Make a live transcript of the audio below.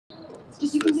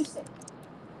You can just say.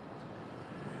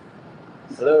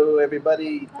 Hello,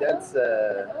 everybody. That's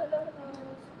let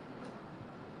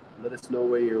us know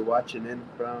where you're watching in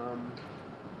from.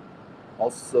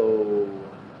 Also,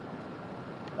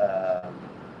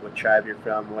 what tribe you're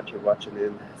from, what you're watching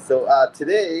in. So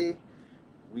today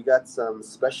we got some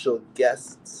special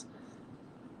guests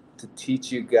to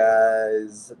teach you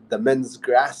guys the men's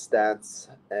grass dance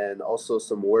and also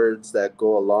some words that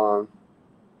go along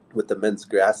with the men's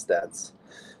grass dance.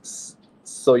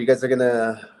 So you guys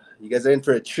are in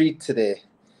for a treat today.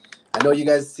 I know you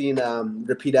guys seen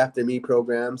Repeat After Me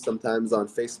program sometimes on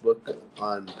Facebook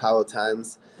on Powell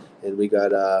Times, and we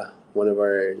got one of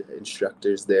our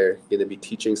instructors there going to be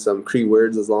teaching some Cree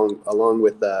words along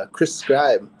with Chris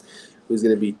Scribe, who's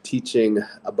going to be teaching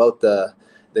about the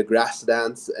grass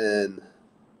dance, and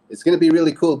it's going to be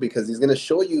really cool because he's going to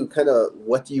show you kind of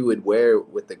what you would wear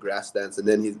with the grass dance, and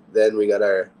then we got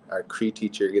our Cree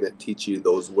teacher going to teach you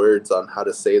those words on how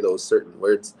to say those certain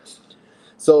words.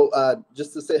 So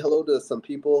just to say hello to some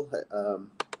people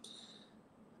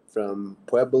from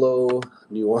Pueblo,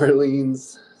 New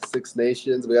Orleans, Six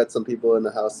Nations. We got some people in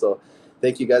the house. So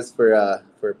thank you guys for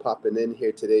popping in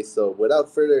here today. So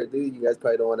without further ado, you guys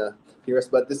probably don't want to hear us,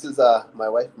 but this is my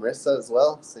wife, Marissa, as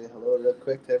well. Say hello real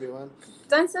quick to everyone.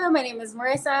 Dansa, my name is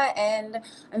Marissa, and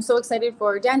I'm so excited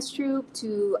for Dance Troupe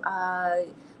to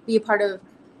be a part of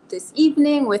this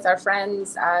evening with our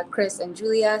friends Chris and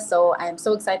Julia. So I'm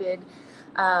so excited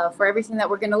for everything that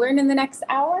we're going to learn in the next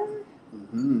hour.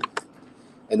 Mm-hmm.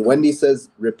 And Wendy says,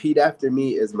 "Repeat after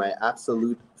me" is my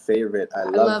absolute favorite. I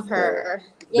love her.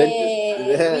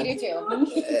 Yay! Me too.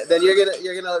 Then you're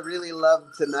gonna really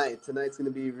love tonight. Tonight's gonna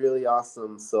be really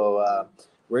awesome. So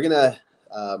we're gonna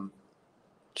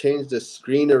change the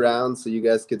screen around so you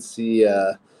guys could see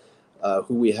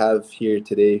who we have here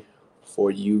today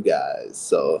for you guys.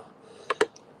 So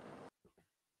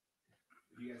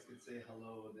you guys could say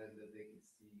hello, then they can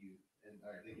see you and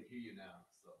they can hear you now.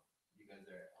 So you guys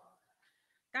are on.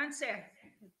 Danse.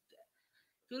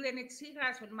 Julia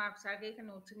nitzigas with Max Sagan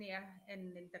Otinia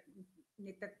and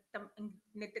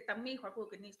Nitami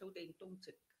Hakukanis to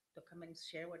come and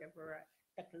share whatever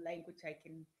language I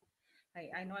can.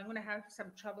 I know I'm gonna have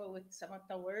some trouble with some of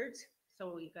the words,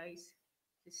 so you guys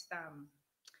just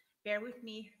bear with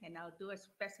me and I'll do as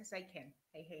best as I can.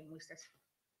 Hey, Mustas.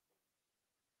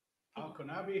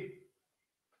 Konabi.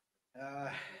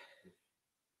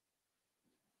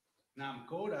 Nam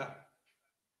Koda.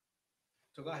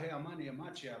 Togahe Amani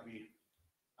Amachiabi.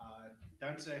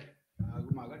 Danse.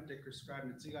 Gumagante Scribe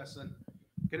Nitsigasan.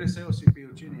 Keneseo Sipi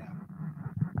Uchinia.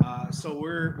 So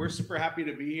we're super happy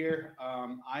to be here.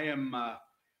 I'm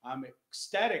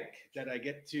ecstatic that I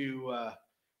get to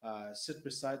sit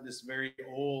beside this very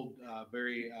old,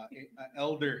 very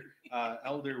elder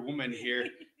woman here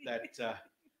that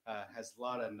has a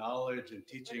lot of knowledge and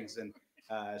teachings, and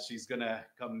she's gonna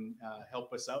come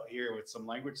help us out here with some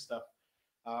language stuff.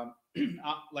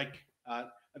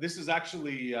 This is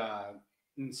actually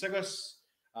Nsegos.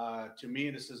 To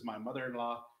me, this is my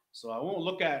mother-in-law. So I won't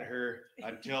look at her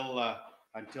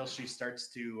until she starts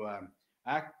to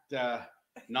act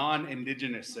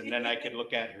non-Indigenous, and then I can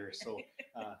look at her. So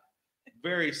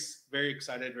very, very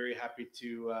excited, very happy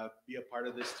to be a part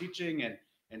of this teaching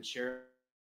and share.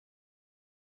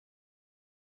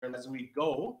 As we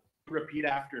go, repeat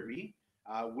after me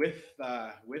with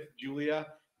Julia,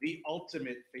 the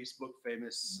ultimate Facebook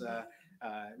famous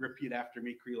repeat after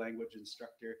me Cree language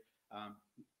instructor.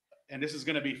 And this is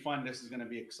going to be fun. This is going to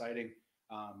be exciting.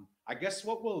 I guess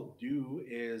what we'll do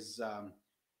is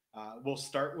we'll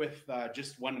start with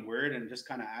just one word and just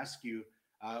kind of ask you,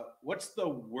 what's the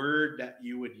word that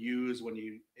you would use when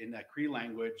you in a Cree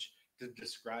language to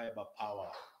describe a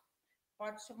powwow?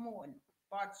 Botsamoan.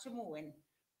 Botsamoan.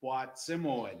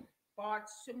 Botsamoan.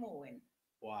 Botsamoan.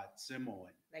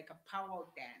 Botsamoan. Like a powwow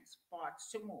dance.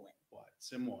 Botsamoan.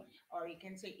 Botsamoan. Or you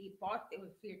can say ibot if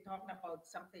you're talking about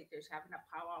something there's having a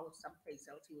powwow someplace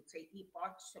else, you would say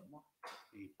ibotsamoan.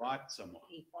 Ibotsamoan.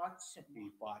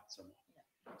 Ibotsamoan. Ibotsamoan. Yeah.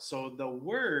 So the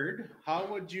word, how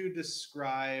would you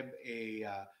describe a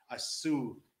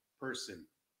Sioux person?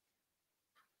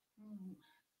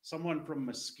 Someone from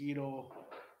Mosquito.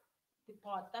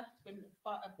 Potak,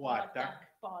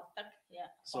 yeah.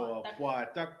 So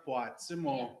potak,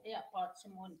 potsimo. Yeah,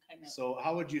 potsimo kind of. So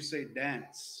how would you say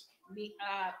dance? Me,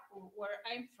 where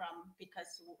I'm from,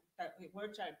 because the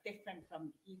words are different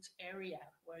from each area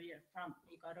where you're from.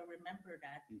 You got to remember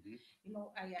that. Mm-hmm. You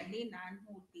know, ayaninan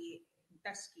huti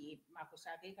daski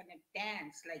makusage kind of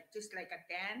dance, like just like a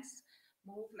dance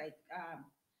move, like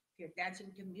if you're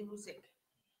dancing to music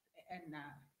and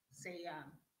say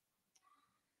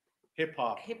hip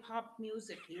hop. hip hop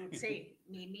music, you would say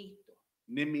mimito,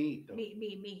 Mimito.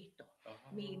 mimito, Oh,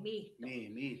 mimito.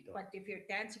 mimito. But if you're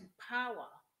dancing power,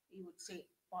 you would say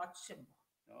otsimo.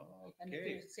 And if Okay.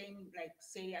 you're saying like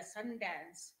say a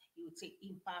Sundance, you would say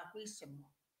imparisimo.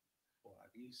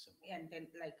 Buenísimo. And then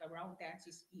like a round dance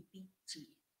is ipiti,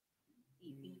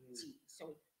 ipiti.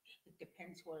 So it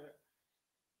depends where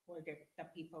the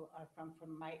people are from.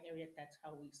 From my area, that's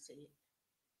how we say it.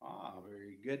 Ah,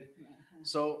 very good. Uh-huh.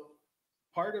 So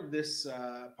part of this,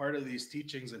 part of these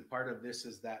teachings, and part of this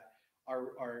is that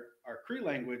our Cree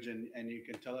language, and you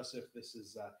can tell us if this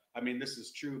is, I mean, this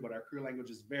is true, but our Cree language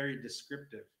is very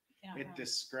descriptive. It Uh-huh.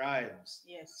 describes.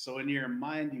 Yes. So in your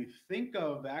mind, you think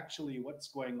of actually what's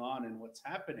going on and what's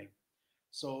happening.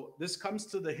 So this comes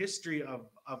to the history of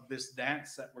this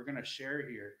dance that we're going to share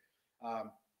here.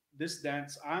 Um, this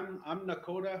dance, I'm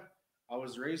Nakota. I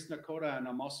was raised Nakota, and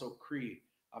I'm also Cree.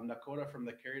 I'm Nakota from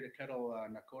the Carry the Kettle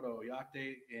Nakota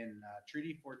Oyate in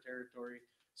Treaty 4 territory,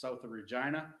 south of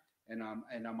Regina, and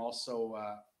I'm also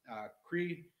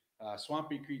Cree,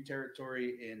 Swampy Cree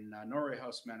territory in Norway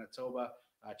House, Manitoba,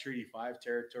 Treaty 5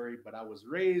 territory. But I was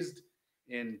raised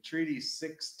in Treaty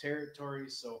 6 territory,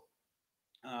 so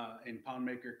in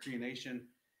Poundmaker Cree Nation,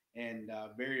 and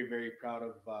very, very proud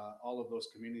of all of those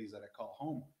communities that I call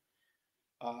home.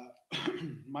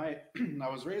 My I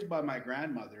was raised by my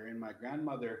grandmother, and my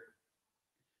grandmother,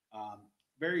 um,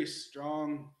 very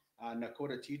strong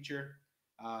Nakota teacher.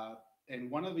 And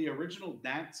one of the original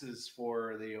dances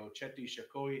for the Ocheti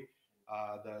Shakoi,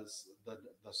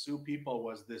 the Sioux people,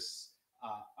 was this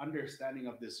understanding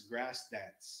of this grass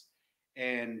dance.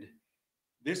 And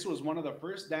this was one of the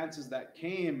first dances that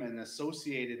came and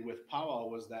associated with powwow,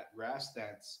 was that grass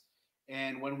dance.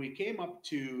 And when we came up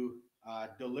to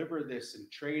deliver this and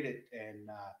trade it and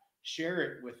share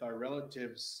it with our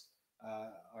relatives,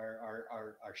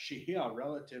 our Shia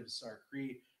relatives, our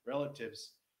Cree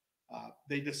relatives,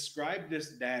 they described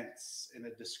this dance in a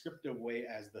descriptive way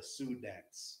as the Sioux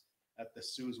dance, at the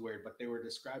Sioux's word, but they were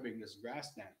describing this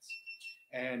grass dance.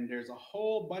 And there's a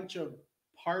whole bunch of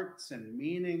parts and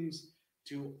meanings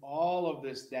to all of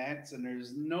this dance, and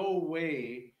there's no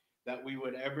way that we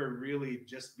would ever really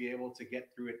just be able to get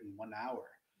through it in 1 hour.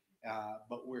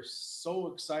 But we're so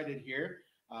excited here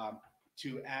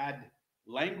to add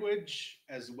language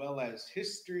as well as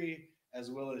history, as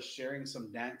well as sharing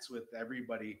some dance with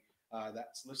everybody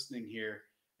that's listening here.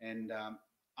 And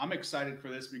I'm excited for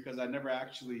this because I never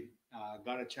actually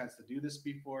got a chance to do this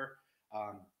before.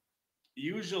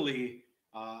 Usually,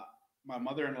 my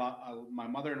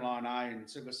mother-in-law and I, and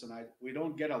Sigus and I, we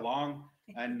don't get along,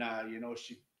 and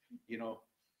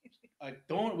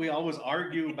don't we always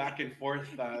argue back and forth,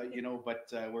 but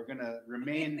we're gonna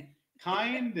remain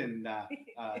kind and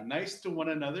nice to one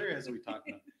another as we talk.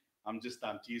 No, I'm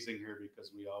teasing her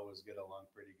because we always get along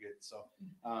pretty good. So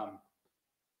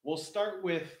we'll start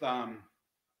with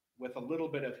a little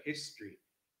bit of history,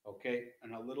 okay,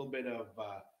 and a little bit of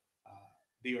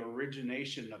the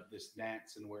origination of this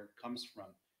dance and where it comes from.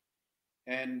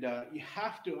 And you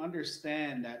have to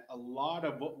understand that a lot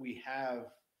of what we have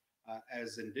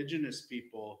as Indigenous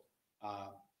people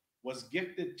was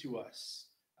gifted to us.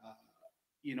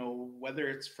 Whether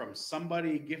it's from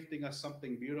somebody gifting us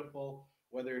something beautiful,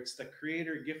 whether it's the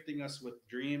Creator gifting us with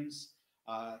dreams,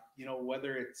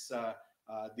 whether it's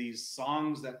these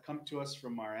songs that come to us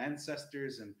from our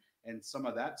ancestors and some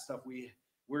of that stuff,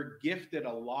 we're gifted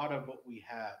a lot of what we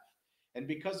have. And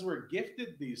because we're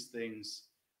gifted these things,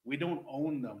 we don't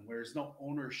own them. There's no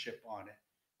ownership on it.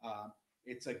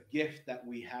 It's a gift that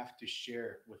we have to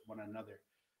share with one another.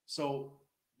 So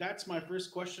that's my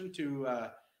first question to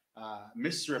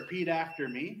Miss Repeat After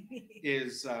Me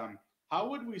is how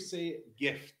would we say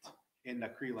gift in the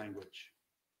Cree language?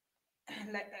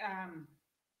 Like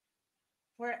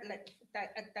for like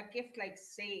the gift, like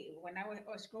say when I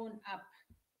was growing up,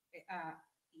 a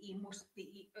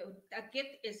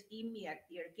gift is immediate.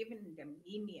 You're giving them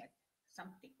immediate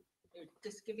something. You're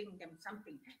just giving them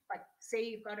something. But say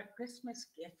you got a Christmas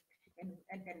gift, and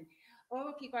then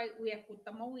okay, we have put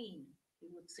them in. You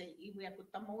would say we have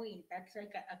put them in. That's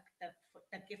like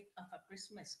the gift of a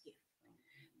Christmas gift.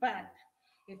 But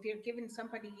if you're giving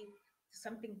somebody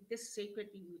something this sacred,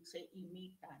 you would say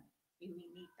imitan.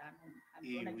 Imitan.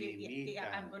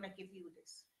 I'm gonna give you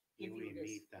this. Give you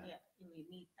this. Yeah,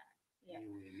 imitan. Yeah.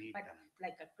 But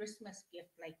like a Christmas gift,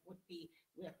 like would be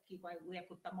we have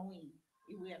put them in.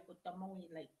 We have put them in,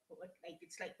 like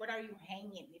it's like what are you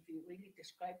hanging if you really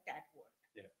describe that word?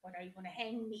 Yeah. What are you gonna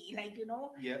hang me?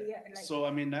 Yeah. Like, so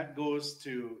I mean that goes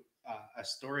to a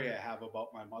story I have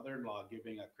about my mother-in-law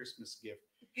giving a Christmas gift.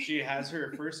 She has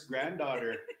her first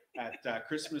granddaughter at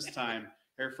Christmas time.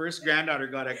 her first granddaughter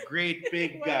got a great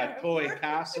big toy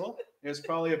castle. It was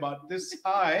probably about this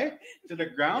high to the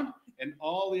ground, and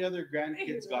all the other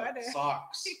grandkids got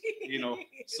socks. You know,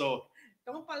 so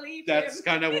don't believe that's him.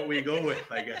 kind of what we go with,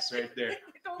 I guess, right there.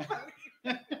 Don't believe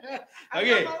him.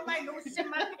 Okay.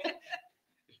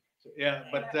 Yeah,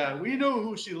 but we know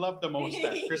who she loved the most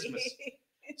at Christmas.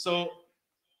 So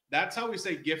that's how we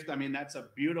say gift. I mean, that's a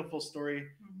beautiful story.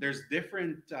 There's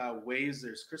different ways.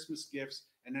 There's Christmas gifts,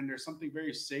 and then there's something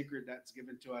very sacred that's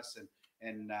given to us.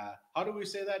 And how do we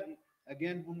say that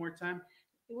again one more time?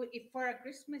 If for a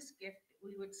Christmas gift,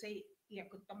 we would say, I'm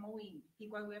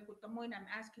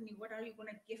asking you, what are you going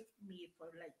to gift me for?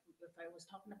 Like, if I was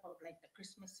talking about like the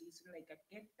Christmas season, like a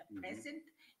gift, a present,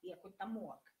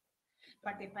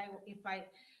 but if I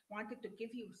wanted to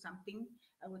give you something,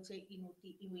 I would say, I'm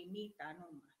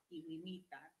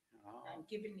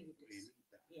giving you this.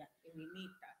 Yeah,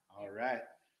 All right.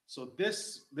 So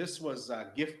this was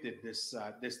gifted. This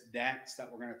dance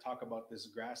that we're going to talk about, this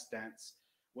grass dance,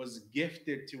 was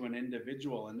gifted to an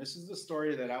individual, and this is the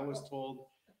story that I was told.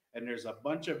 And there's a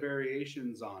bunch of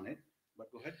variations on it.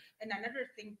 But go ahead. And another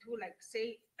thing too, like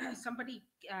say somebody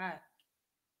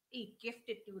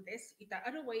gifted you this. The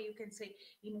other way you can say,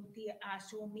 inuti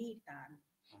asumitan,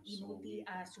 inuti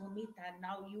asumitan.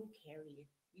 Now you carry it.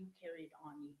 You carry it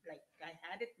on you. Like I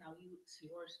had it, now it's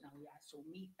yours. Now you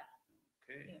asumitan.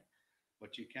 Okay. Yeah.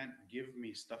 But you can't give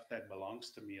me stuff that belongs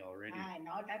to me already. I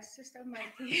know, that's just a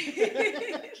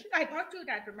I brought you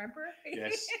that, remember?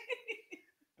 Yes.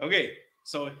 Okay.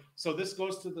 So this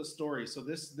goes to the story. So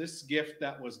this gift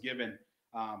that was given,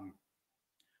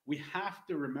 we have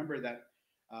to remember that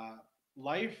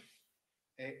life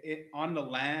on the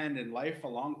land and life a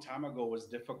long time ago was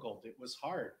difficult. It was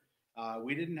hard.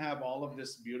 We didn't have all of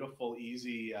this beautiful,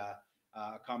 easy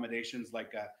accommodations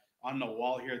like on the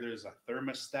wall here. There's a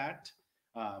thermostat.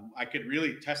 I could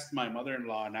really test my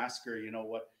mother-in-law and ask her,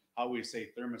 how we say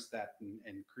thermostat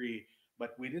in Cree,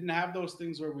 but we didn't have those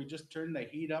things where we just turn the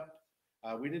heat up.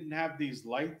 We didn't have these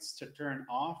lights to turn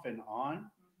off and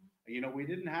on. We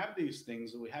didn't have these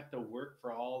things. We had to work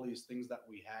for all these things that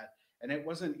we had, and it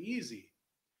wasn't easy.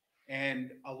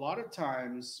 And a lot of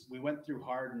times we went through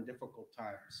hard and difficult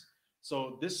times.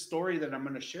 So this story that I'm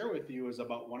going to share with you is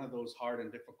about one of those hard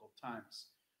and difficult times.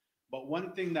 But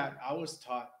one thing that I was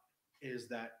taught is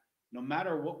that no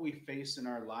matter what we face in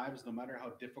our lives, no matter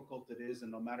how difficult it is,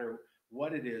 and no matter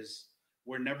what it is,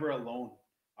 we're never alone.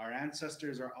 Our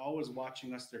ancestors are always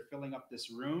watching us. They're filling up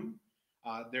this room.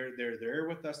 They're there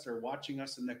with us. They're watching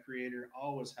us, and the Creator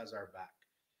always has our back.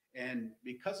 And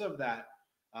because of that,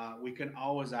 we can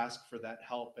always ask for that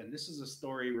help. And this is a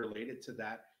story related to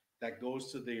that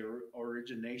goes to the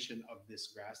origination of this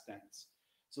grass dance.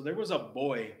 So there was a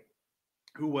boy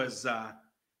who was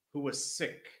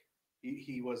sick.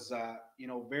 He was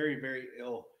very, very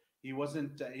ill. He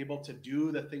wasn't able to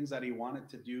do the things that he wanted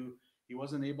to do. He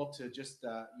wasn't able to just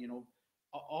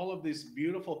all of these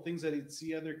beautiful things that he'd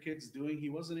see other kids doing. He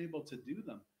wasn't able to do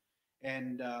them.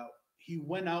 And he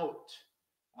went out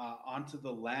onto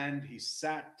the land. He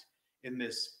sat in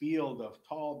this field of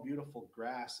tall, beautiful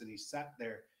grass, and he sat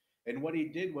there. And what he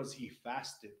did was he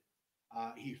fasted.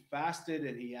 He fasted,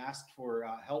 and he asked for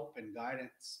help and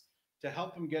guidance to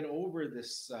help him get over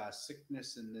this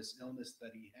sickness and this illness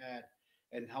that he had,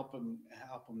 and help him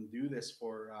do this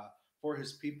for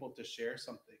his people to share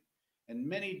something. And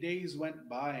many days went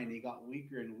by, and he got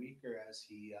weaker and weaker as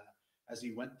he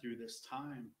went through this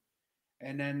time.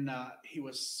 And then he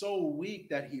was so weak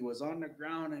that he was on the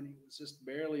ground, and he was just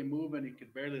barely moving. He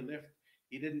could barely lift.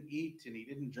 He didn't eat, and he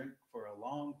didn't drink for a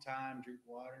long time, drink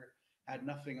water, had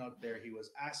nothing out there. He was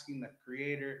asking the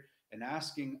Creator and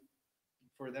asking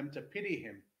for them to pity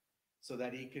him so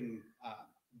that he can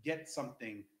get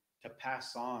something to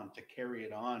pass on, to carry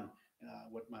it on,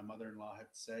 what my mother-in-law had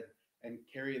said, and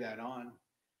carry that on.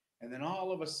 And then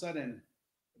all of a sudden,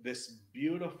 this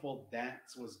beautiful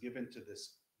dance was given to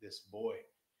this boy.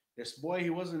 This boy, he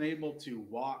wasn't able to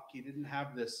walk. He didn't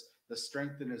have the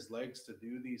strength in his legs to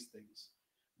do these things.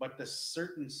 But the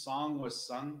certain song was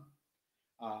sung.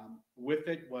 With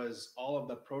it was all of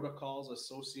the protocols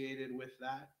associated with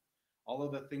that, all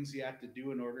of the things he had to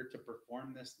do in order to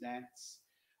perform this dance.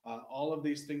 All of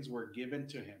these things were given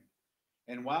to him.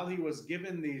 And while he was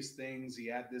given these things, he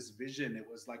had this vision. It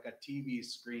was like a TV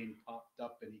screen popped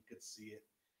up, and he could see it.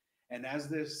 And as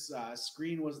this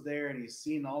screen was there, and he's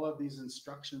seen all of these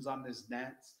instructions on this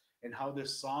dance and how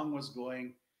this song was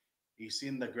going, he's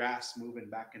seen the grass moving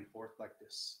back and forth like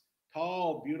this.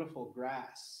 Tall, beautiful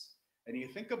grass. And you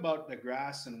think about the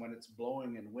grass, and when it's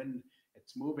blowing and wind,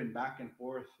 it's moving back and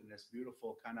forth in this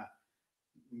beautiful kind of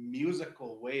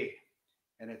musical way.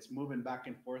 and it's moving back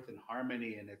and forth in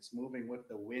harmony, and it's moving with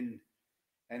the wind.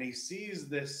 And he sees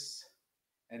this,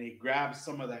 and he grabs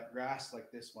some of that grass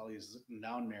like this while he's looking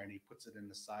down there, and he puts it in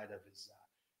the side of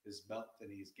his belt,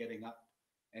 and he's getting up,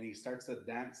 and he starts to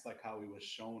dance like how he was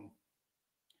shown.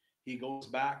 He goes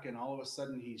back, and all of a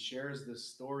sudden he shares this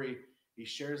story. He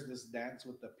shares this dance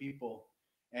with the people,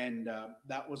 and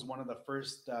that was one of the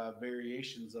first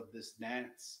variations of this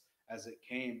dance as it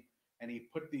came. And he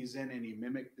put these in, and he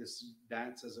mimicked this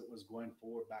dance as it was going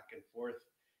forward, back and forth,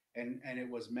 and it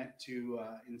was meant to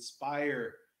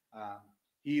inspire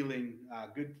healing,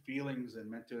 good feelings, and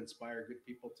meant to inspire good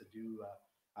people to do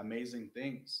amazing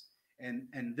things.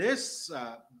 And this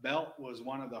belt was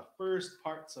one of the first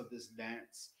parts of this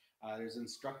dance. There's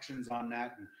instructions on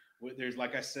that, and there's,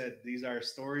 like I said, these are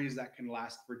stories that can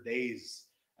last for days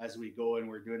as we go, and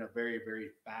we're doing a very, very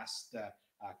fast,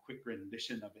 quick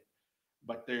rendition of it.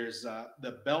 But there's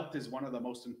the belt is one of the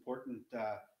most important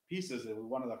pieces. It was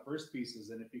one of the first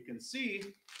pieces, and if you can see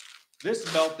this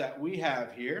belt that we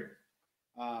have here,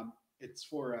 it's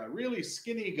for a really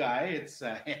skinny guy. It's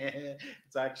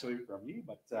it's actually from me,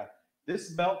 but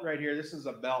this belt right here, this is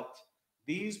a belt.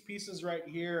 These pieces right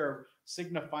here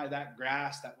signify that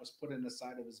grass that was put in the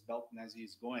side of his belt, and as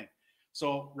he's going.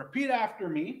 So repeat after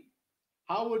me.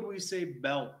 How would we say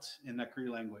belt in the Cree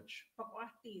language?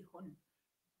 Pakwati hun.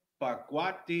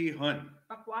 Pakwati hun.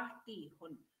 Pakwati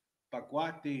hun.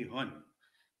 Pakwati hun.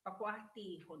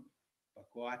 Pakwati hun.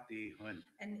 Pakwati hun.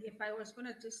 And if I was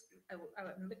gonna just,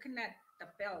 I'm looking at the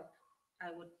belt,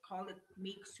 I would call it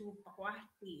Miksu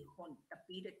Pakwati hun, the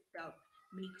beaded belt.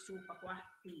 Miksu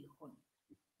Pakwati hun.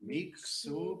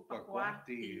 Miksu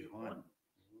Pakwati hun.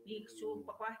 Miksu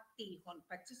Pakwati hun.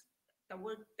 But just the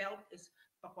word belt is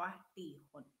Pakwati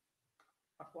hun.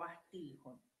 Pakwati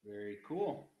hun. Very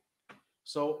cool.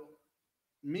 So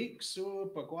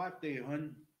Miksu Pakwati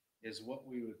hun is what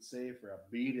we would say for a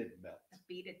beaded belt. A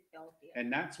beaded belt, yeah.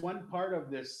 And that's one part of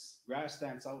this grass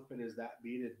dance outfit, is that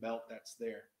beaded belt that's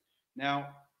there.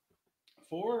 Now,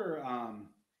 for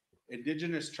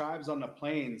Indigenous tribes on the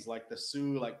plains, like the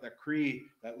Sioux, like the Cree,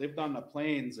 that lived on the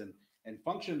plains and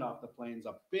functioned off the plains,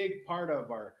 a big part of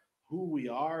our who we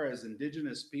are as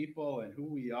Indigenous people and who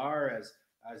we are as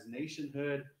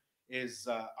nationhood is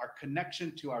our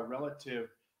connection to our relative,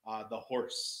 the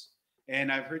horse.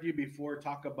 And I've heard you before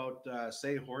talk about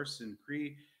say horse in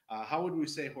Cree. How would we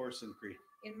say horse in Cree?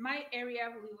 In my area,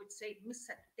 we would say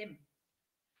Misatim.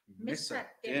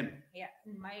 Misatim. Yeah,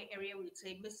 in my area, we would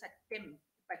say Misatim.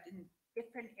 But in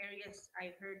different areas,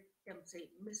 I heard them say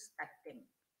Mistatim.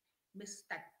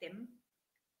 Mistatim.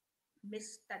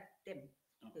 Mistatim.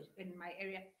 In my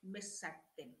area,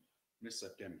 Misatim.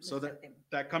 Misatim. So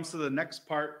that comes to the next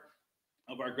part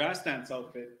of our grass dance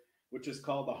outfit, which is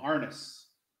called the harness.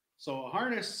 So a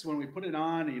harness, when we put it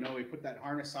on, we put that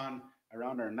harness on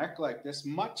around our neck like this,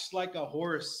 much like a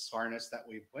horse harness that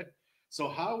we put. So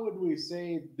how would we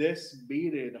say this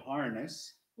beaded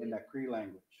harness in the Cree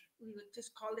language? We would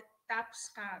just call it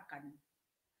Tapskagan.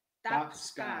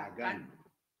 Tapskagan.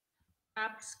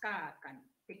 Tapskagan.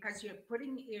 Because you're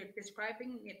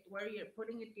describing it where you're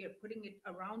putting it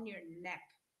around your neck.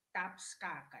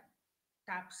 Tapskagan.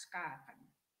 Tapskagan.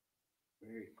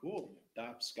 Very cool.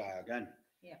 Tapskagan.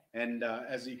 Yeah. And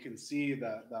as you can see,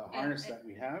 the harness that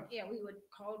we have. Yeah, we would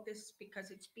call this, because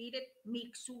it's beaded,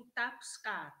 Miksu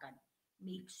Tapskagan.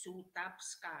 Miksu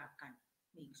Tapskagan.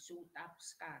 Miksu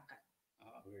Tapskagan.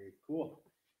 Very cool.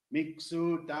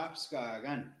 Miksu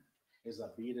Tapskagan is a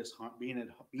beaded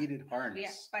harness.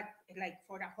 Yeah, but like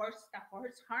for the horse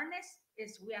harness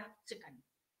is Wiapchikan.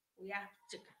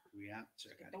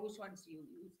 Those ones you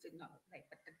used to know, like,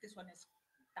 but this one is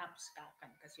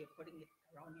Tapskagan because you're putting it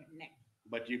around your neck.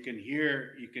 But you can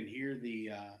hear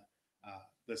the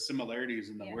similarities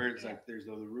in the words. Yeah. Like the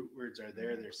root words are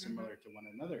there; they're similar to one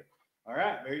another. All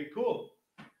right, very cool.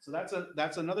 So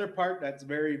that's another part that's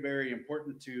very, very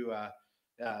important to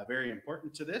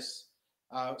this.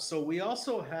 So we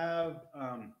also have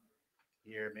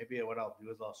here. Maybe what I'll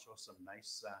do is I'll show some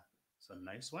nice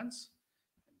ones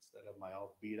instead of my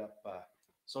all beat up.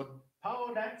 So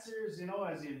powwow dancers,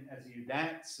 as you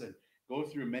dance and go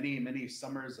through many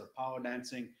summers of powwow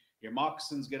dancing, your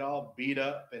moccasins get all beat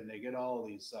up, and they get all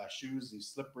these shoes, these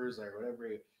slippers, or whatever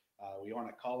we want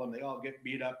to call them. They all get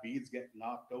beat up, beads get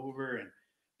knocked over, and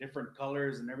different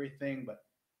colors and everything. But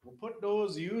we'll put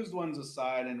those used ones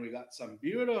aside, and we got some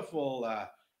beautiful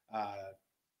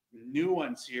new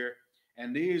ones here.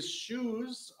 And these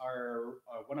shoes are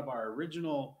one of our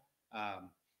original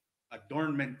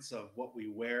adornments of what we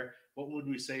wear. What would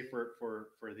we say for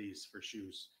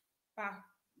shoes? Wait.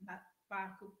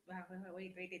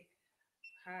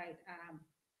 Hide.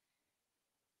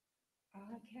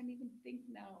 I can't even think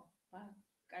now.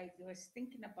 I was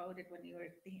thinking about it when you were.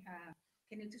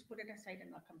 Can you just put it aside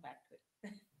and I'll come back to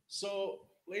it? So,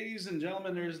 ladies and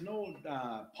gentlemen, there's no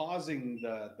pausing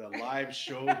the live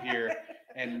show here,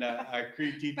 and our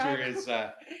crew teacher is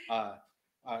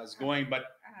going. But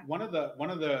one of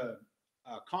the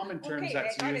common terms Okay,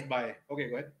 that's I got used it. by. Okay,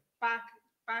 go ahead.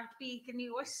 Papi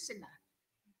kiniwasan na.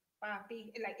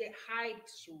 Papi, like it hide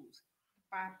shoes.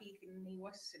 Papi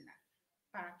kiniwasan na.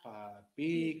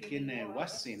 Papi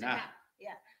Papikinewasina.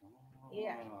 Yeah, Oh,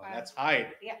 yeah. that's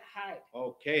hide. Yeah, hide.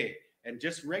 Okay, and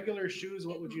just regular shoes.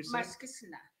 What would you say?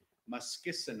 Maskisna.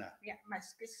 Muskisina. Yeah,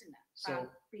 maskisna. So-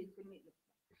 Papi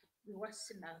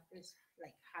kiniwasan is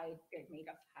like hide. They're made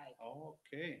of hide.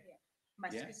 Okay. Yeah.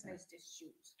 Maskisna is just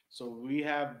shoes. So we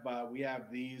have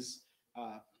these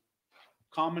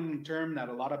common term that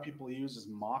a lot of people use is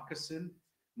moccasin.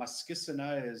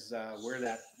 Muskisina is where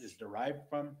that is derived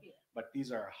from, Yeah. but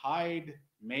these are hide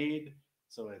made,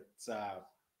 so it's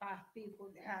Papi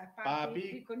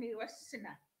Papi kiniwasan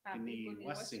na. Papi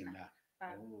kiniwasan na. iniwasina.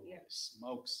 Oh, Yeah.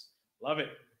 smokes, love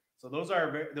it. So those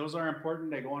are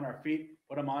important. They go on our feet.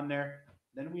 Put them on there.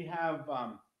 Then we have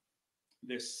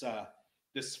this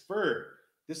this fur.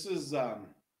 This is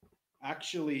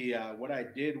actually what I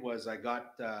did was I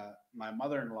got my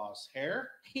mother-in-law's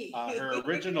hair, her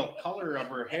original color of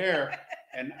her hair,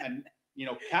 and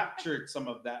captured some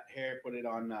of that hair, put it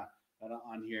on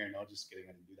here. No, just kidding,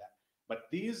 I didn't do that. But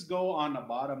these go on the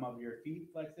bottom of your feet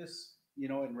like this,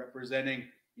 and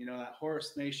representing that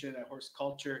horse nation, that horse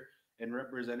culture, and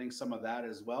representing some of that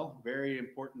as well. Very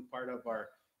important part of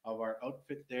our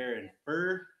outfit there. And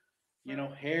fur,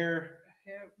 hair.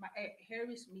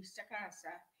 Hair is Mr.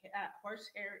 Casa.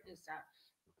 Horse hair is sa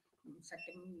Mr.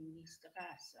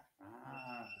 Casa.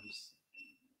 Ah,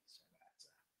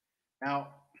 now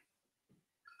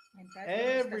And that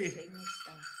Every- is the same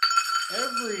as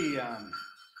every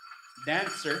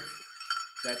dancer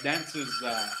that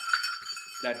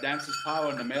dances pow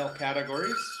in the male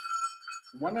categories,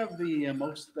 one of the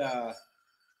most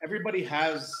everybody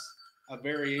has a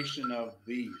variation of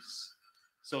these.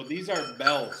 So these are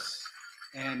bells,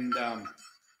 and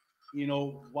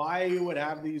why you would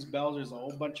have these bells, there's a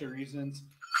whole bunch of reasons.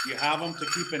 You have them to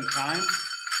keep in time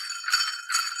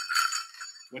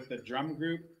with the drum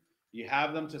group. You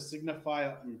have them to signify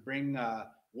and bring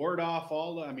ward off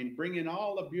bring in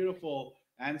all the beautiful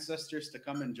ancestors to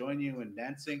come and join you in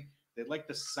dancing. They like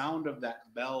the sound of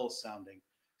that bell sounding.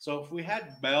 So if we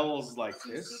had bells like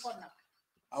this,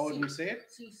 how would we say it?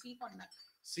 Sisikonak.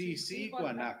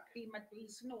 Sisikonak.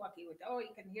 Oh,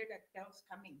 you can hear that bells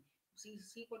coming.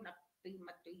 Sisikonak. You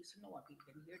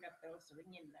can hear the bells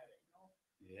ringing there.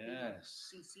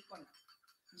 Yes. Sisikonak.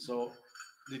 So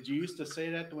did you used to say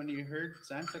that when you heard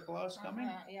Santa Claus coming?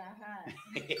 Yeah.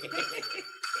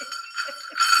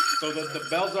 So the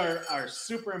bells are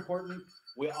super important.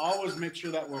 We always make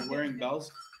sure that we're wearing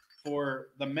bells. For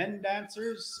the men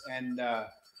dancers and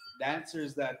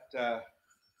dancers that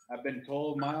I've been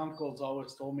told, my uncles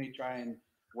always told me try and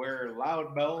wear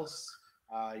loud bells,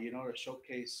 to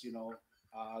showcase,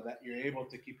 that you're able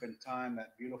to keep in time,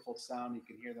 that beautiful sound. You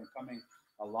can hear them coming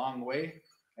a long way.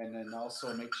 And then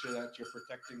also make sure that you're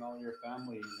protecting all your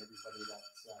family and everybody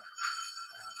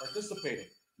that's participating.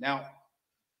 Now,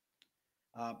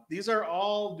 these are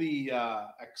all the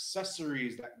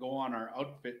accessories that go on our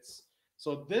outfits.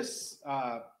 So this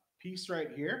piece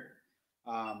right here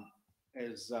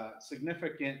is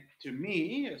significant to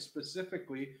me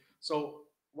specifically. So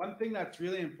one thing that's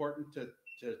really important to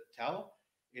tell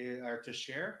or to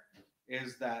share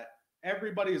is that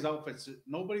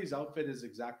nobody's outfit is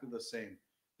exactly the same.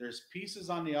 There's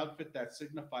pieces on the outfit that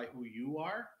signify who you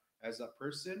are as a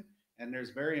person, and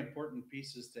there's very important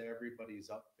pieces to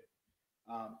everybody's outfit.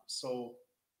 So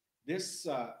this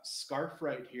scarf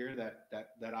right here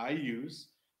that I use,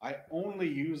 I only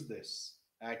use this.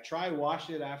 I try wash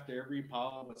it after every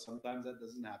powwow, but sometimes that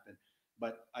doesn't happen.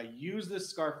 But I use this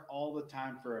scarf all the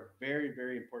time for a very,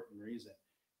 very important reason.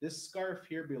 This scarf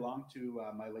here belonged to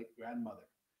my late grandmother.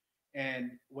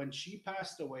 And when she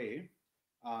passed away,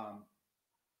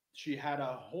 she had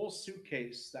a whole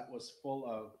suitcase that was full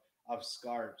of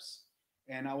scarves.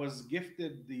 And I was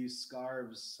gifted these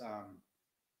scarves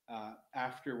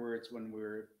afterwards when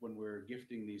we're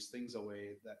gifting these things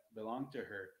away that belonged to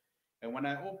her. And when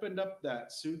I opened up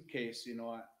that suitcase,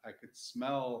 I could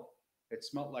smell it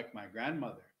smelled like my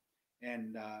grandmother.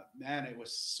 And man, it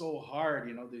was so hard,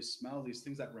 these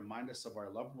things that remind us of our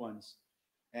loved ones.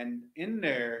 And in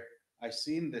there, I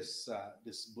seen this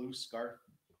blue scarf,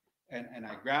 and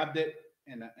I grabbed it,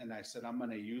 and I said, I'm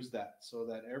gonna use that so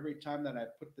that every time that I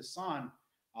put this on,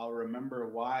 I'll remember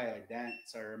why I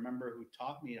dance. I remember who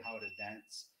taught me how to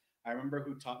dance. I remember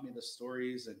who taught me the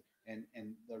stories and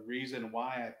the reason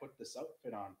why I put this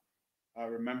outfit on. I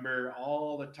remember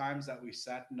all the times that we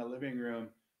sat in the living room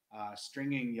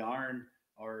stringing yarn,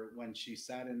 or when she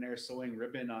sat in there sewing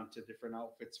ribbon onto different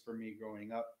outfits for me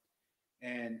growing up.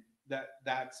 And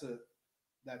that's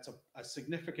a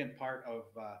significant part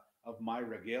of my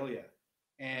regalia.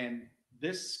 And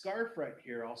this scarf right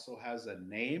here also has a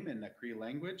name in the Cree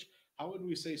language. How would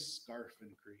we say scarf in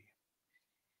Cree?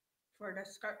 For the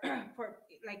scarf, for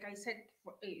like I said,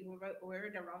 you wear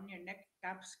it around your neck,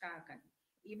 tapskakan.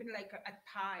 Even like a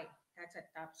tie, that's a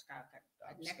tapskakan.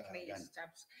 A Tapskakan.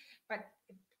 necklace, But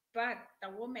but the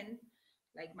woman,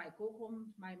 like my kukum,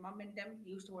 my mom and them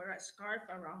used to wear a scarf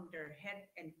around their head,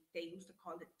 and they used to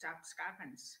call it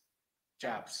tapskakans.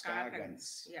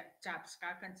 Chapskagans. Yeah,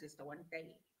 tapskakans is the one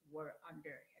they were on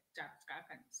their head.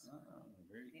 Tapskakans. Oh,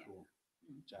 very Yeah. cool.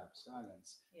 Mm.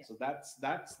 Chapskagans. Yeah. So that's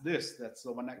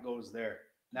the one that goes there.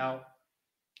 Now,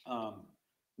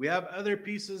 we have other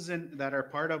pieces that are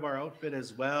part of our outfit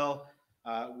as well.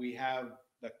 We have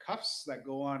the cuffs that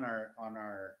go on our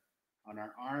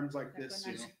arms like That this.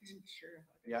 one I'm not sure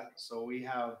how to Yeah. say. So we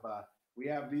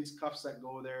have these cuffs that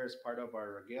go there as part of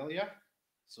our regalia.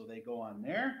 So they go on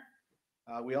there.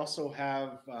 We also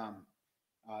have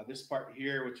this part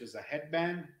here, which is a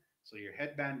headband. So your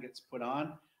headband gets put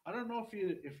on. I don't know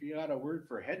if you got a word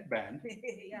for headband,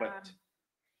 Yeah, but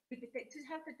because they just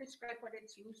have to describe what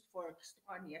it's used for. Just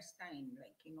on yes time,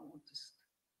 like just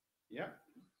yeah.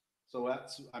 So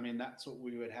that's what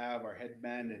we would have our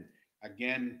headband, and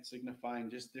again signifying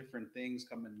just different things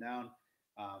coming down.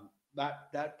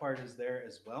 That part is there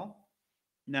as well.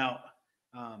 Now,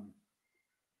 um,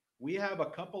 we have a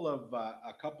couple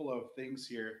of things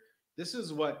here. This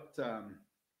is what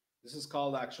this is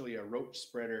called actually a roach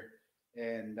spreader,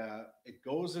 and it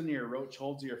goes in your roach,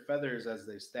 holds your feathers as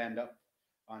they stand up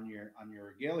on your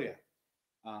regalia.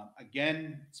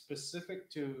 Again, specific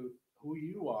to who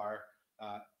you are,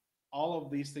 uh, all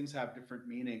of these things have different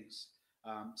meanings.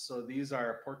 So these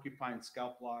are porcupine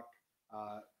scalp lock.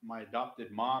 My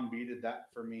adopted mom beaded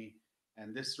that for me,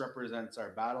 and this represents our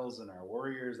battles and our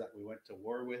warriors that we went to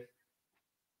war with.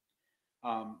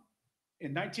 Um,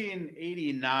 in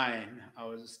 1989, I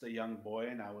was just a young boy,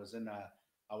 and I was in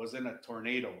a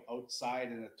tornado,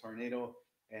 outside in a tornado,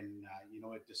 and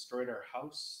it destroyed our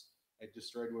house. It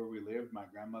destroyed where we lived, my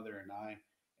grandmother and I.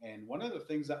 And one of the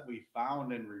things that we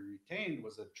found and we retained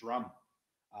was a drum,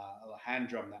 a hand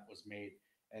drum that was made,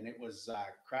 and it was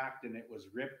cracked and it was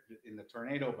ripped in the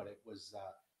tornado, but it was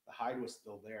the hide was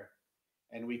still there,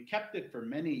 and we kept it for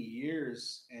many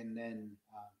years. And then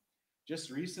just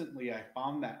recently I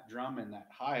found that drum and that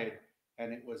hide,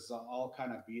 and it was all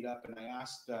kind of beat up, and I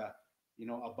asked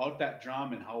about that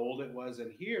drum and how old it was.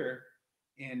 And here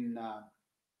in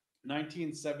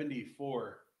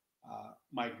 1974,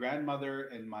 my grandmother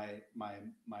and my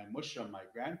mushum, my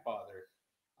grandfather,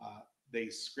 uh, they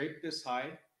scraped this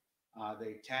hide,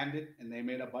 they tanned it, and they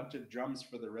made a bunch of drums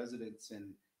for the residents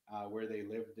in where they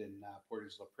lived in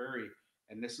Portage la Prairie.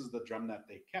 And this is the drum that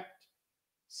they kept.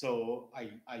 So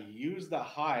I used the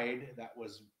hide that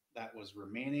was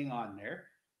remaining on there,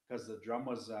 because the drum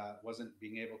wasn't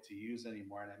being able to use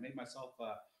anymore, and I made myself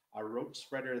a roach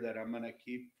spreader that I'm gonna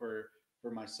keep for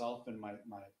myself and my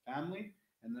family,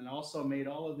 and then also made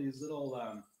all of these little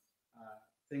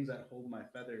things that hold my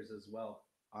feathers as well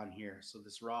on here. So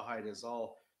this rawhide is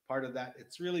all part of that.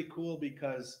 It's really cool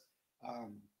because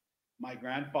um, my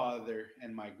grandfather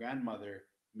and my grandmother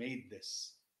made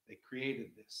this. They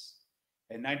created this.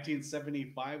 And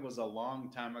 1975 was a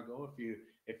long time ago.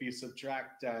 If you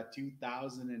subtract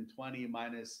 2020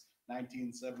 minus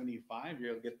 1975,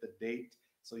 you'll get the date.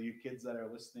 So you kids that are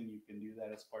listening, you can do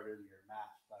that as part of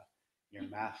your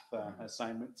math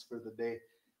assignments for the day.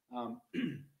 Um,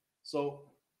 so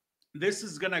this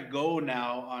is gonna go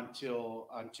now onto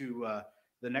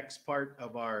the next part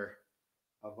of our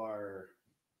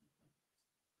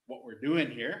what we're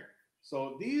doing here.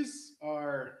 So these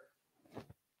are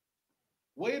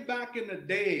way back in the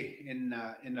day in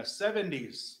the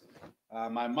 70s.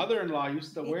 My mother-in-law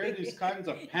used to wear these kinds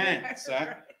of pants,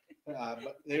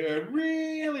 but they were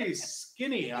really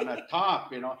skinny on the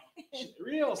top,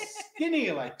 real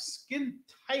skinny, like skin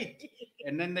tight,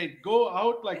 and then they'd go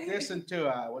out like this into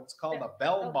what's called a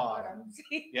bell bottom.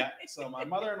 Yeah, so my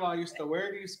mother-in-law used to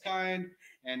wear these kind,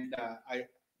 and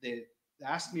they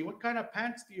asked me, what kind of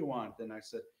pants do you want? And I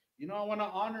said, I want to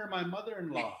honor my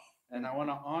mother-in-law, and I want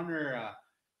to honor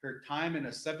her time in the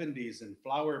 70s and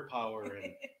flower power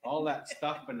and all that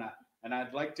stuff. And And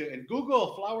I'd like to, and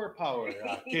Google flower power,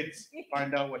 kids,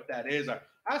 find out what that is. Or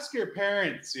ask your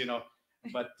parents, you know.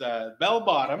 But bell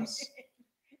bottoms,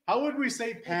 how would we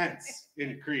say pants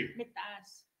in Cree?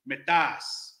 Mitas. Mitas.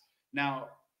 Now,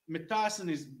 mitas and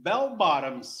these bell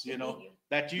bottoms, you know,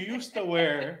 that you used to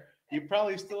wear, you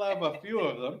probably still have a few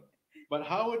of them. But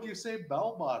how would you say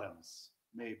bell bottoms?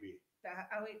 Maybe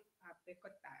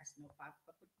Pekotas, no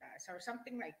papakutas, or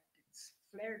something like it's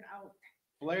flared out.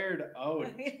 flared out.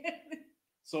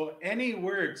 So any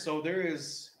word. So there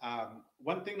is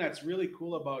one thing that's really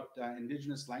cool about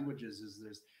Indigenous languages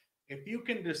is if you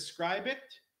can describe it,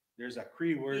 there's a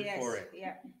Cree word Yes, for it.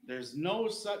 yeah. There's no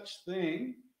such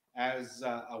thing as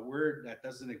a word that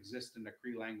doesn't exist in the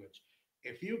Cree language.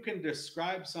 If you can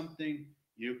describe something,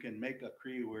 you can make a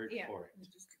Cree word Yeah, for it. you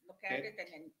just look at Okay. it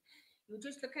and then you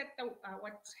just look at the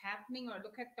what's happening or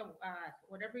look at the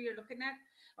whatever you're looking at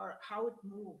or how it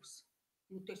moves.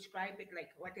 You describe it like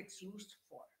what it's used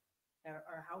for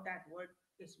or how that word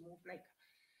is moved. Like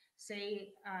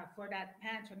say for that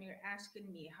pants when you're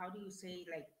asking me how do you say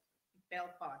like bell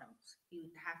bottoms,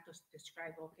 you have to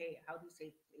describe okay how do you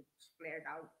say it's flared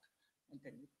out and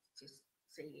then you just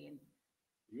say in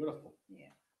Beautiful.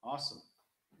 yeah. Awesome.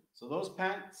 So those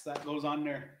pants that goes on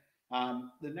there.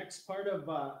 The next part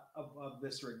of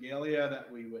this regalia that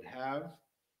we would have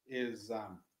is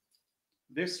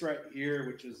this right here,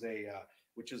 which is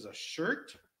a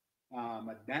shirt,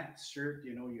 a dance shirt.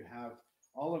 You know, you have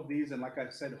all of these, and like I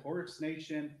said, Horse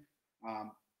Nation.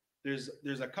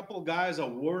 There's a couple guys,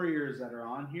 warriors that are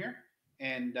on here,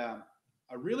 and a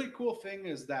really cool thing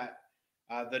is that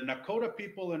the Nakota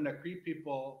people and the Cree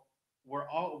people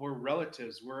were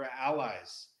relatives, were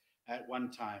allies at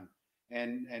one time,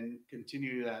 and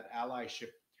continue that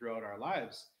allyship throughout our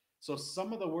lives. So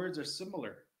some of the words are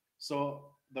similar. So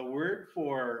the word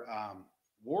for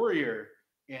warrior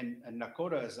in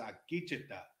Nakota is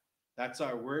akichita. That's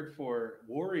our word for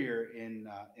warrior in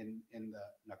the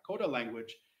Nakota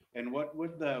language. And what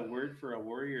would the word for a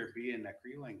warrior be in the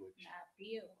Cree language?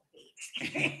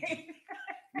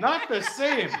 Not the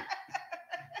same.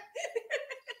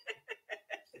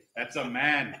 That's a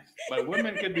man, but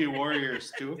women could be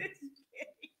warriors too.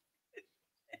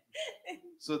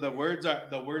 So the words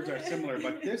are similar,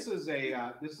 but this is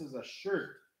a shirt.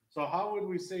 So how would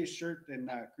we say shirt in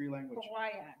Cree language?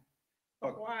 Pagwayan.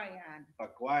 Pagwayan.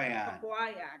 Pagwayan.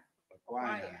 Pagwayan.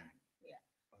 Pagwayan. Yeah.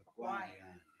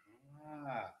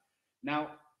 Pagwayan.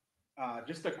 Now,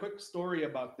 just a quick story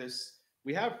about this.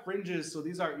 We have fringes, so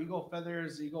these are eagle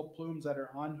feathers, eagle plumes that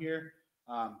are on here.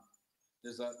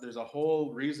 There's a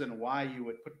whole reason why you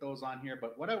would put those on here,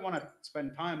 but what I want to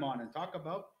spend time on and talk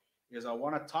about is I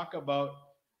want to talk about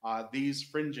these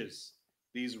fringes,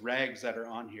 these rags that are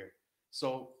on here.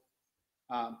 So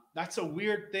that's a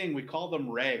weird thing. We call them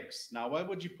rags. Now, why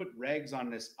would you put rags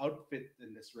on this outfit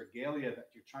and this regalia that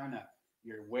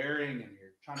you're wearing and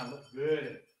you're trying to look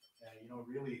good and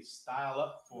really style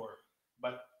up for?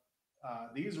 But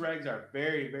these rags are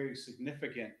very, very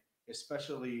significant,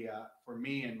 especially for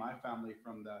me and my family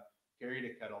from the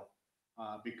Garrida Kettle,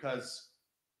 because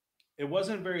it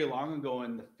wasn't very long ago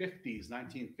in the 50s,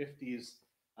 1950s,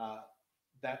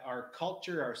 that our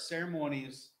culture, our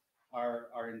ceremonies,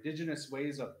 our indigenous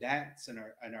ways of dance and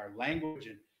our language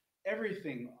and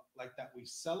everything like that we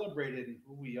celebrated and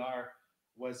who we are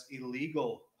was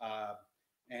illegal.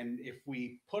 And if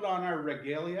we put on our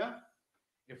regalia,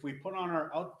 if we put on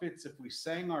our outfits, if we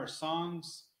sang our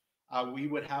songs, we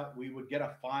would get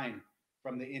a fine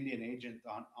from the Indian agent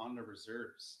on the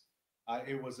reserves.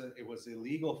 It was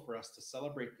illegal for us to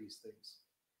celebrate these things.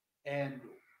 And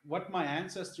what my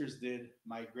ancestors did,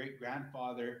 my great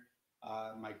grandfather,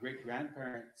 my great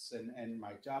grandparents, and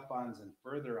my Japans, and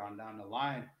further on down the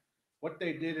line, what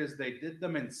they did is they did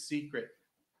them in secret.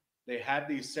 They had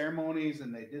these ceremonies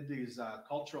and they did these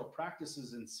cultural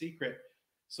practices in secret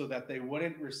so that they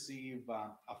wouldn't receive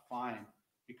a fine,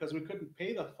 because we couldn't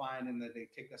pay the fine and that they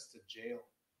take us to jail.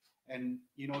 And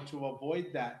to avoid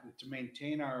that and to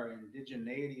maintain our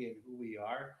indigeneity and who we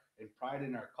are and pride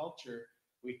in our culture,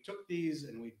 we took these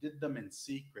and we did them in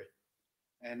secret.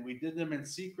 And we did them in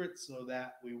secret so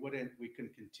that we can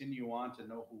continue on to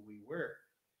know who we were.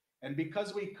 And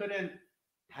because we couldn't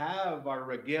have our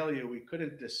regalia, we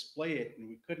couldn't display it and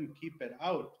we couldn't keep it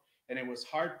out, and it was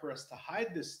hard for us to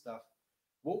hide this stuff,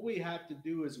 what we had to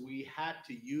do is we had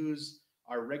to use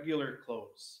our regular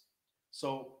clothes.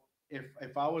 So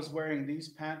if I was wearing these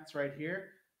pants right here,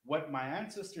 what my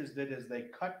ancestors did is they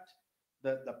cut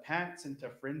the pants into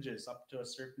fringes up to a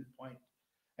certain point,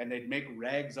 and they'd make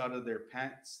rags out of their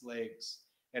pants legs.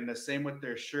 And the same with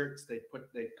their shirts, they'd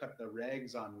cut the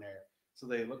rags on there so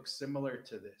they look similar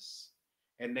to this.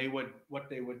 And what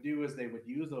they would do is they would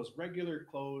use those regular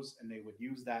clothes, and they would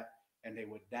use that, and they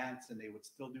would dance, and they would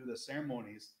still do the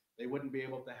ceremonies. They wouldn't be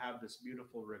able to have this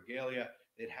beautiful regalia.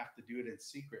 They'd have to do it in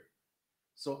secret.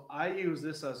 So I use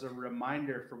this as a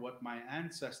reminder for what my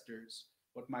ancestors,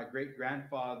 what my great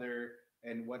grandfather,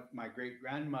 and what my great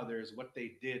grandmothers, what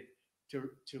they did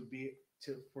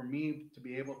for me to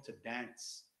be able to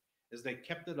dance, is they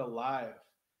kept it alive.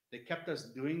 They kept us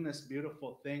doing this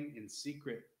beautiful thing in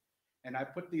secret. And I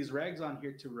put these rags on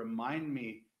here to remind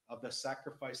me of the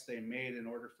sacrifice they made in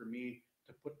order for me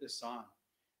to put this on,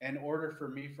 in order for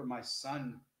me, for my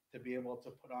son to be able to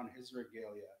put on his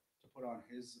regalia, to put on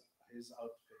his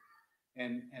outfit.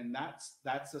 And that's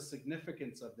the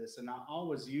significance of this. And I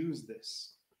always use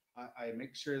this. I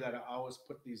make sure that I always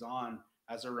put these on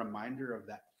as a reminder of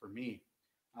that for me.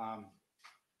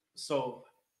 So,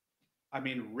 I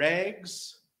mean,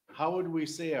 rags, how would we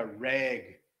say a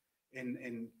rag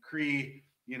in Cree?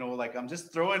 You know, like, I'm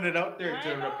just throwing it out there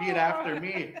to repeat after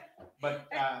me. But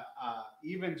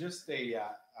even just a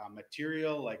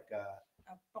material like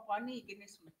Pakani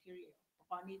Guinness material.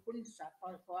 Pakani kunsa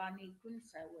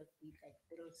would be like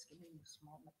little skinny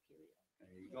small material.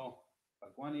 there you go.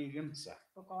 Pakwani ginsa.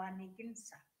 Pakani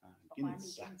ginsa. Pakani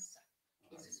ginsa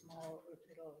is small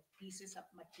little pieces of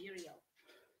material.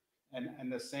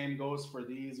 And the same goes for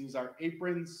these. These are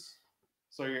aprons.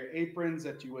 So your aprons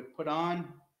that you would put on,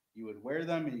 you would wear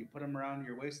them and you put them around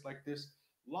your waist like this.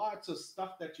 Lots of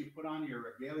stuff that you put on your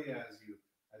regalia as you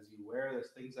wear. There's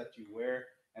things that you wear.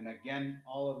 And again,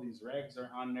 all of these rags are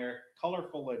on there,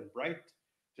 colorful and bright,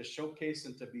 to showcase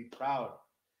and to be proud.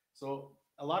 So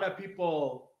a lot of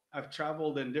people have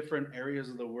traveled in different areas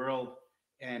of the world,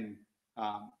 and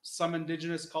some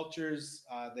indigenous cultures,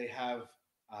 they have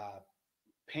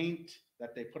paint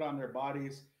that they put on their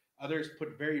bodies. Others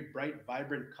put very bright,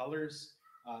 vibrant colors.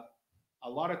 A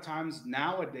lot of times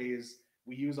nowadays,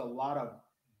 we use a lot of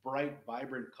bright,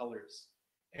 vibrant colors.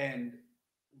 And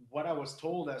what I was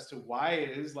told as to why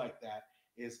it is like that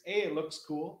is, A, it looks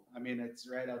cool. I mean, it's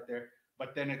right out there.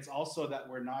 But then it's also that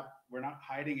we're not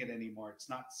hiding it anymore. It's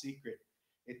not secret.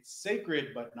 It's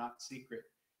sacred, but not secret.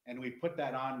 And we put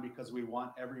that on because we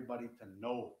want everybody to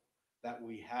know that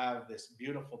we have this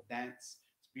beautiful dance,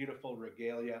 this beautiful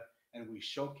regalia, and we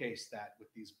showcase that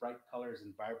with these bright colors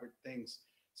and vibrant things,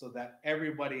 so that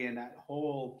everybody in that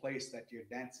whole place that you're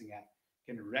dancing at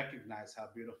can recognize how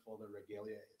beautiful the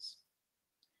regalia is.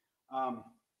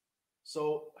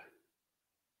 So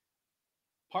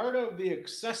part of the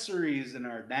accessories in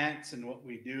our dance and what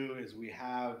we do is we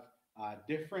have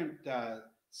different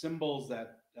symbols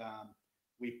that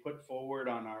we put forward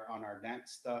on our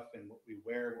dance stuff, and what we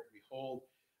wear, what we hold.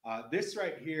 This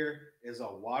right here is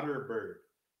a water bird.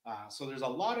 So there's a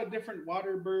lot of different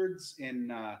water birds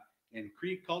in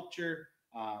Cree culture,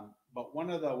 but one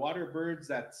of the water birds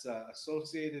that's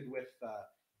associated with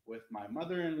my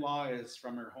mother-in-law is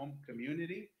from her home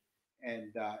community,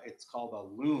 and it's called a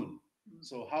loon.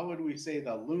 So how would we say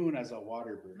the loon as a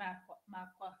water bird? Makwa.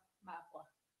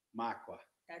 Makwa.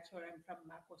 That's where I'm from,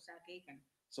 Makwa Sakegan.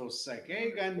 So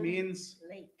Sakegan means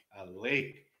lake. A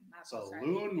lake. So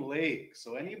Loon Lake.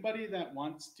 So anybody that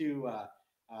wants to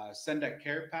send a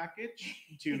care package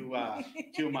to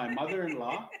my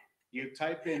mother-in-law, you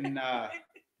type in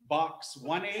box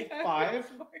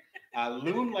 185,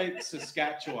 Loon Lake,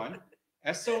 Saskatchewan,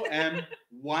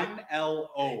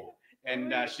 SOM1LO.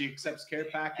 And she accepts care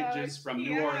packages from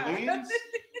New Orleans.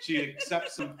 She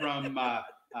accepts them from, all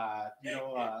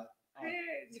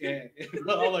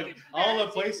the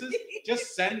places.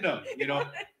 Just send them,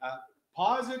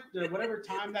 pause it, whatever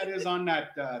time that is on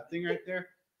that thing right there.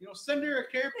 Send her a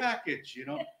care package,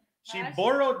 She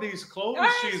borrowed these clothes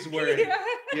she's wearing.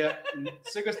 Yeah.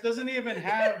 Sigus doesn't even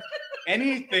have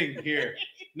anything here.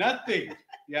 Nothing.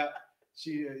 Yeah.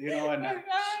 She, and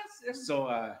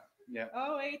so, yeah.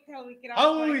 Oh, wait till we get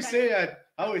How will we say that?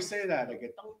 How will we say that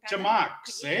again?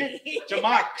 Jamaks, eh?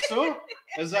 Jamaks. So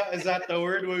is that the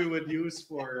word we would use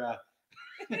for?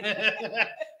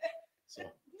 So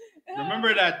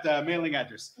remember that mailing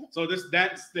address. So this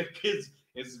dance stick is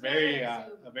very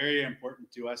very important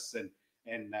to us,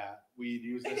 and we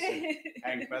use this and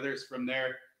hang feathers from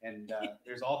there. And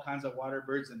there's all kinds of water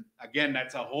birds, and again,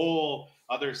 that's a whole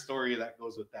other story that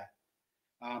goes with that.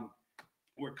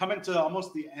 We're coming to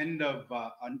almost the end of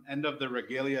the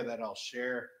regalia that I'll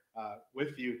share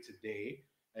with you today,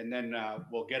 and then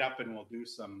we'll get up and we'll do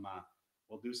some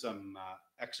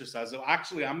exercises.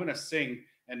 Actually, I'm gonna sing,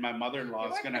 and my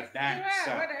mother-in-law is gonna dance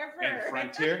in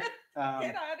front here.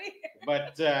 Get out of here.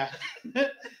 But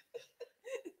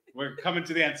we're coming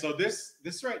to the end. So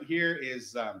this right here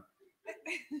is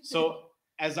so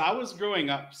as I was growing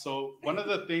up, so one of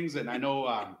the things, and I know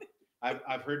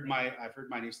I've heard my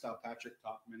niece Sal Patrick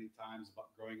talk many times about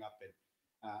growing up, and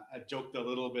I joked a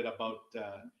little bit about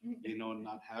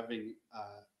not having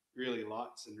really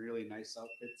lots and really nice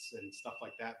outfits and stuff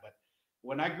like that. But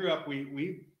when I grew up,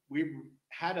 we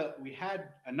had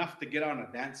enough to get on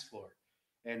a dance floor,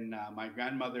 and my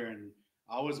grandmother and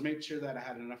I always made sure that I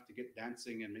had enough to get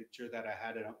dancing and make sure that I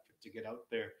had an outfit to get out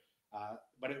there.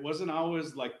 But it wasn't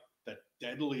always like the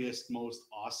deadliest, most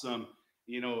awesome.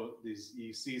 These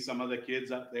you see some of the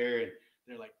kids up there, and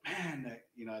they're like, man,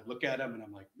 I'd look at them and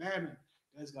I'm like, man,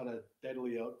 you guys got a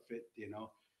deadly outfit.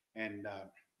 And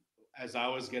as I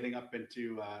was getting up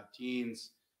into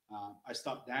teens, I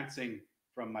stopped dancing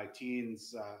from my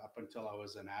teens up until I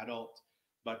was an adult.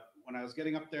 But when I was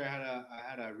getting up there, I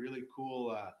had a really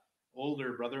cool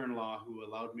older brother-in-law who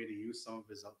allowed me to use some of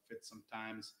his outfits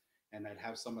sometimes, and I'd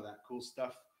have some of that cool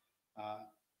stuff. Uh,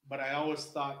 but I always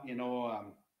thought,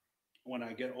 when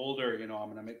I get older, I'm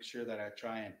going to make sure that I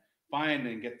try and find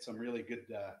and get some really good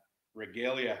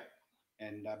regalia.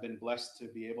 And I've been blessed to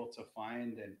be able to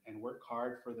find and work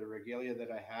hard for the regalia that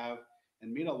I have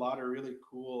and meet a lot of really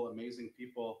cool, amazing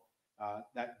people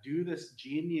that do this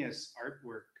genius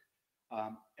artwork.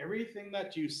 Everything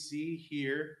that you see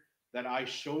here that I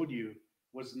showed you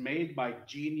was made by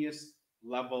genius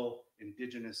level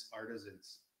Indigenous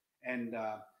artisans. And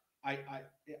I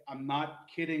I'm not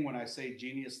kidding when I say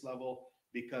genius level,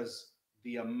 because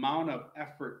the amount of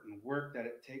effort and work that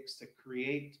it takes to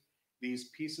create these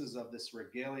pieces of this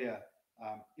regalia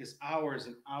is hours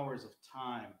and hours of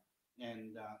time,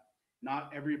 and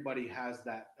not everybody has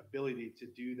that ability to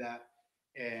do that,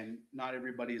 and not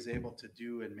everybody is able to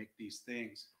do and make these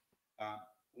things. Uh,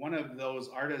 One of those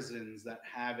artisans that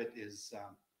have it is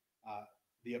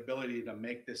the ability to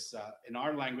make this in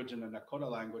our language, in the Nakota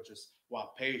language, is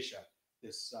wapesha,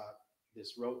 this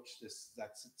roach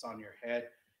that sits on your head,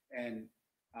 and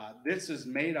this is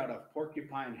made out of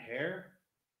porcupine hair,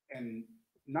 and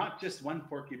not just one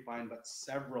porcupine but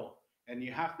several, and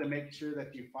you have to make sure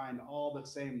that you find all the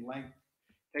same length.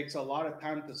 Takes a lot of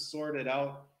time to sort it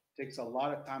out, takes a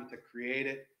lot of time to create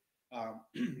it,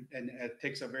 and it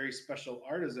takes a very special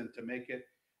artisan to make it,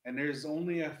 and there's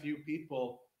only a few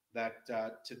people that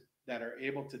are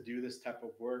able to do this type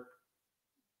of work.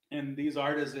 And these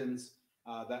artisans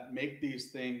that make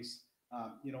these things,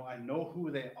 I know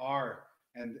who they are,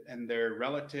 and their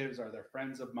relatives are their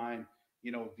friends of mine.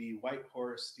 The White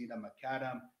Horse, Tina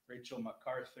McAdam, Rachel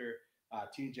MacArthur,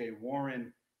 T.J.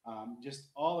 Warren, just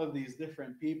all of these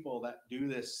different people that do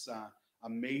this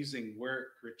amazing work.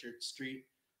 Richard Street,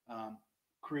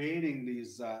 creating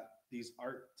these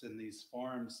arts and these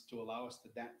forms to allow us to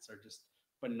dance are just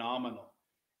phenomenal.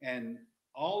 And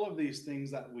all of these things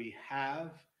that we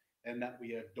have and that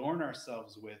we adorn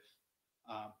ourselves with,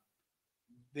 um,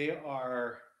 they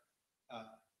are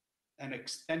uh, an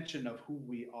extension of who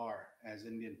we are as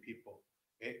Indian people.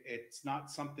 It's not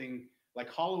something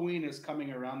like Halloween is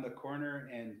coming around the corner,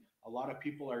 and a lot of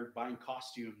people are buying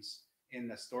costumes in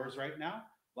the stores right now.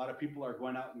 A lot of people are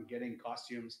going out and getting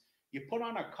costumes. You put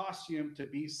on a costume to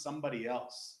be somebody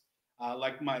else.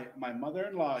 Like my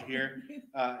mother-in-law here,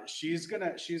 she's going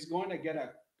to get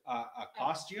a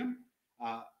costume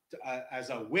as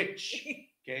a witch.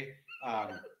 Okay.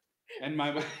 And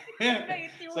my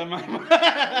so my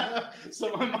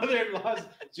mother-in-law's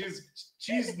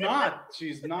she's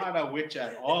not a witch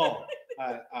at all.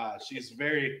 She's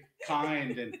very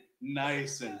kind and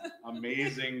nice and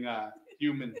amazing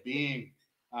human being.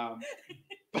 Um,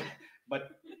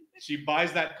 but she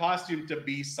buys that costume to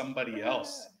be somebody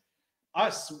else.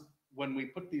 Us, when we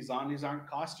put these aren't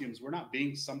costumes. We're not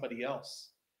being somebody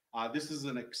else. This is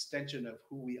an extension of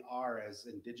who we are as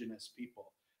Indigenous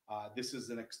people. This is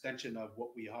an extension of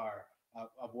what we are,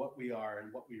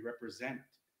 and what we represent.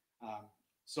 Um,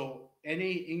 so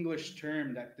any English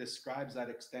term that describes that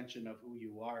extension of who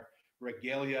you are,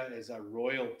 regalia is a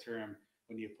royal term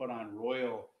when you put on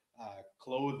royal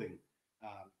clothing.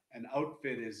 An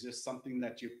outfit is just something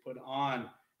that you put on,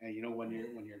 and when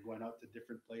you're going out to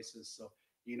different places. So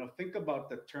think about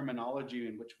the terminology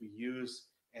in which we use,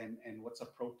 and what's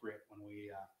appropriate when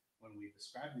we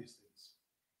describe these things.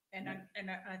 And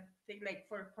I think, like,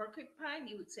 for porcupine,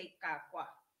 you would say kakwa.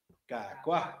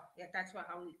 Kakwa. Yeah, that's what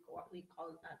we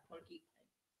call porcupine.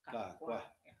 Kakwa.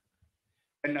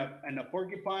 Yeah. And the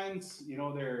porcupines,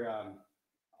 they're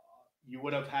you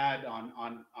would have had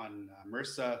on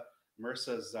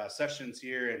MRSA's sessions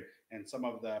here, and some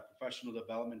of the professional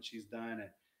development she's done,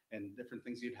 and different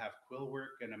things. You'd have quill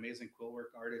work and amazing quill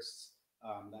work artists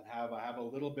I have a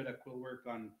little bit of quill work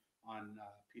on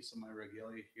a piece of my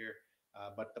regalia here,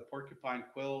 but the porcupine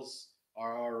quills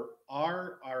are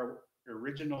our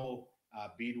original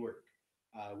beadwork.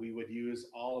 We would use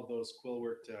all of those quill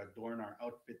work to adorn our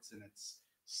outfits, and it's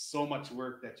so much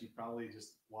work that you probably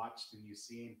just watched and you've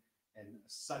seen, and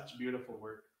such beautiful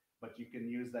work. But you can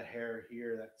use the hair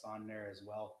here that's on there as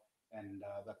well, and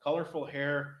the colorful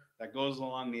hair that goes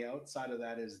along the outside of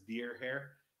that is deer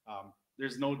hair.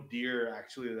 There's no deer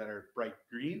actually that are bright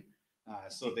green,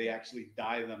 so they actually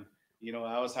dye them. You know,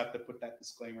 I always have to put that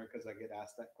disclaimer because I get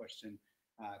asked that question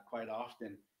quite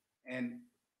often. And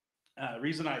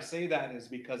reason I say that is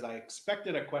because I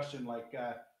expected a question like,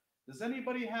 "Does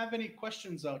anybody have any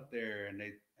questions out there?"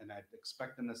 And I'd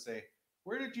expect them to say,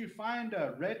 "Where did you find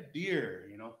a red deer?"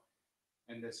 You know,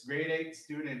 and this grade 8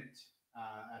 student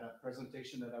at a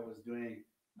presentation that I was doing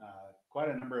quite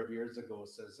a number of years ago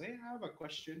says, "Hey, I have a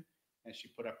question." And she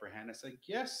put up her hand. I said,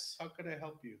 "Yes, how could I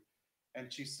help you?"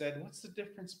 And she said, "What's the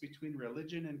difference between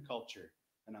religion and culture?"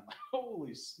 And I'm like,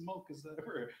 "Holy smoke, is that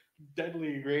ever a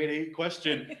deadly grade 8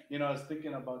 question?" You know, I was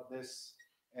thinking about this,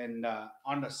 and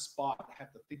on the spot, I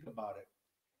had to think about it.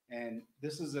 And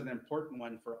this is an important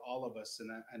one for all of us.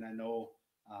 And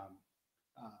um,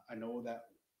 I know that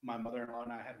my mother-in-law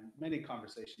and I had many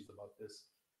conversations about this.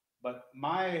 But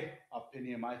my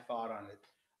opinion, my thought on it,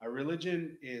 a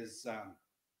religion is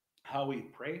how we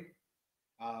pray,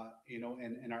 you know,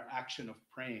 and our action of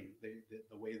praying,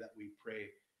 the way that we pray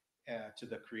to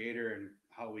the Creator and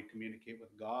how we communicate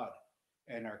with God.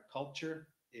 And our culture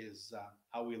is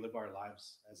how we live our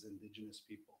lives as Indigenous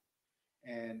people.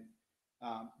 And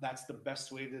that's the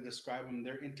best way to describe them.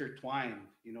 They're intertwined,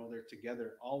 you know, they're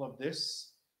together. All of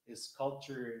this is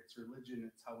culture, it's religion,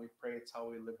 it's how we pray, it's how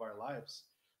we live our lives.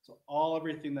 So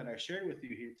everything that I shared with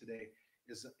you here today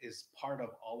is part of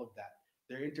all of that.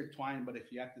 They're intertwined, but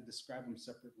if you have to describe them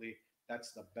separately,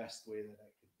 that's the best way that I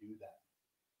could do that.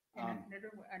 And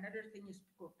another thing is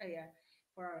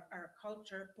for our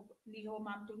culture, niho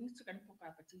mam tunisukan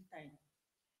pukapatitain.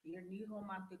 Your niho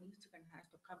mam tunisukan has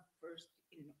to come first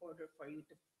in order for you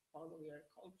to follow your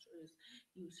cultures.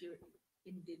 Use your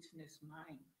indigenous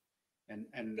mind. And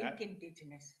Think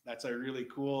indigenous. that's a really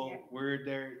cool word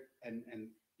there. And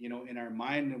you know, in our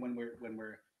mind, and when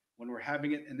we're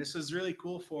having it, and this is really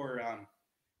cool for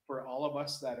all of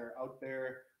us that are out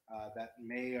there that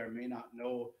may or may not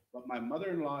know. But my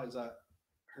mother-in-law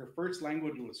her first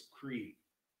language was Cree.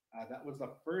 That was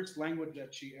the first language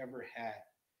that she ever had,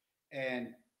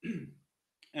 and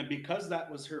and because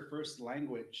that was her first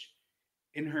language,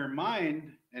 in her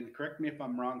mind, and correct me if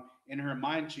I'm wrong, in her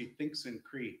mind she thinks in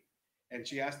Cree, and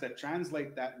she has to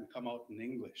translate that and come out in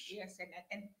English. Yes,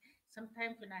 and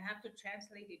sometimes when I have to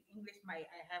translate in English, I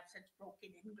have such broken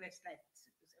English that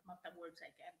some of the words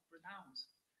I can't pronounce.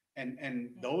 And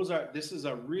this is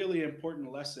a really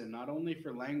important lesson, not only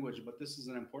for language, but this is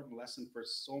an important lesson for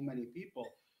so many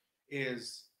people.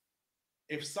 Is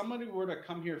if somebody were to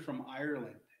come here from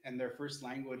Ireland and their first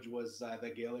language was the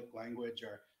Gaelic language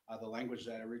or the language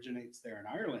that originates there in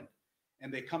Ireland,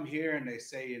 and they come here and they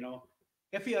say, you know,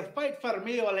 "If you fight for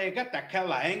me, well, you got to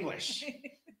kill English,"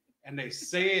 and they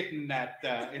say it in that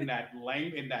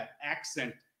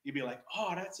accent, you'd be like,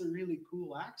 "Oh, that's a really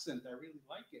cool accent. I really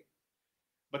like it."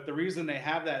 But the reason they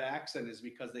have that accent is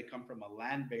because they come from a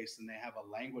land base and they have a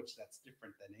language that's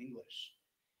different than English.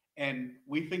 And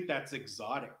we think that's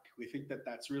exotic. We think that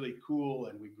that's really cool,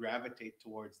 and we gravitate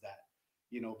towards that,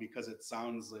 you know, because it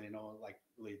sounds, you know, like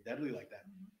really deadly like that.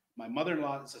 Mhm. My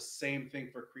mother-in-law is the same thing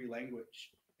for Cree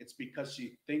language. It's because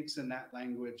she thinks in that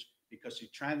language, because she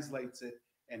translates it,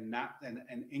 and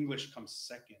English comes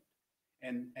second.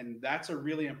 And that's a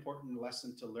really important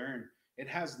lesson to learn. It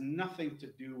has nothing to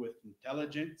do with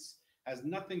intelligence, has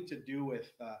nothing to do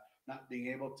with not being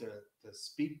able to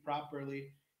speak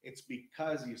properly. It's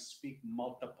because you speak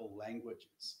multiple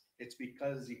languages. It's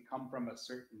because you come from a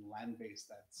certain land base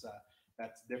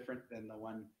that's different than the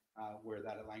one where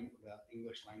the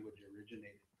English language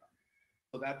originated from.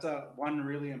 So that's one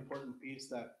really important piece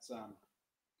that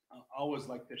I always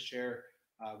like to share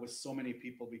with so many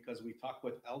people, because we talk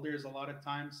with elders a lot of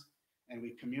times and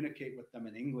we communicate with them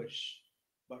in English.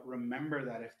 But remember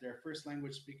that if they're a first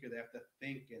language speaker, they have to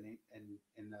think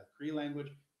in the Cree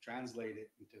language, translate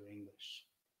it into English.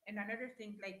 And another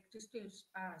thing, like just to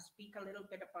speak a little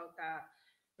bit about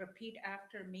repeat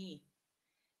after me.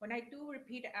 When I do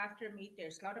repeat after me,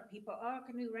 there's a lot of people, "Oh,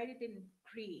 can you write it in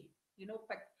Cree?" You know,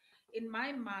 but in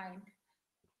my mind,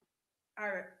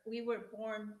 we were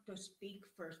born to speak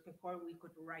first before we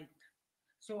could write.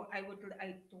 So I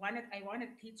want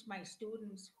to teach my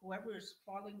students, whoever is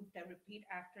following the repeat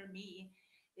after me,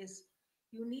 is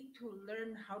you need to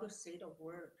learn how to say the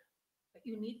word.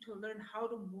 You need to learn how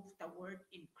to move the word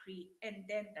in Cree, and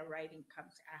then the writing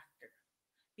comes after.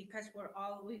 because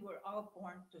we were all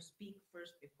born to speak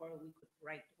first before we could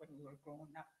write when we were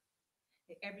growing up.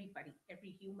 Everybody,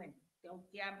 every human.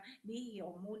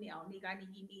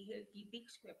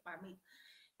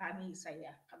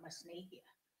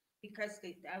 Because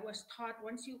I was taught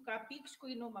once you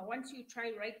once you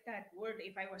try write that word.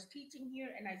 If I was teaching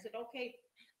here and I said, okay,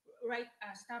 write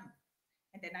stamp,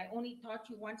 and then I only taught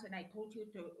you once and I told you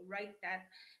to write that,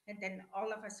 and then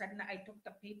all of a sudden I took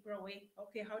the paper away.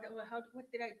 Okay,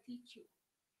 what did I teach you?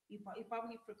 You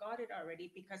probably forgot it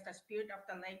already, because the spirit of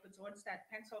the language, once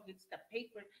that pencil hits the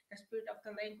paper, the spirit of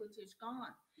the language is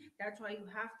gone. That's why you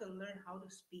have to learn how to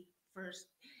speak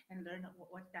first, and learn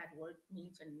what that word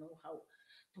means, and know how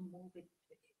to move it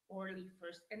orally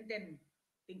first, and then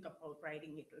think about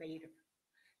writing it later.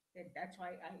 And that's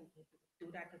why I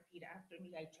do that. Repeat after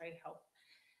me. I try to help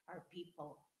our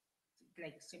people,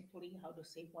 like, simply how to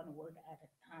say one word at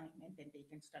a time, and then they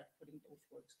can start putting those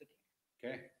words together.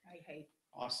 Okay. I hate.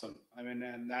 Awesome. I mean,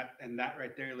 and that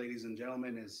right there, ladies and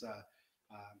gentlemen, is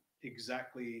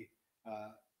exactly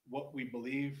what we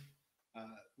believe.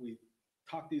 We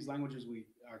talk these languages.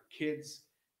 Our kids,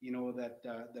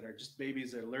 that are just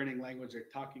babies, they're learning language, they're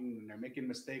talking, and they're making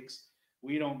mistakes.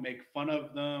 We don't make fun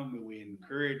of them. We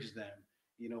encourage them.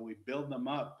 We build them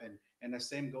up, and the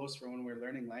same goes for when we're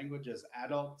learning language as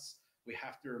adults. We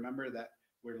have to remember that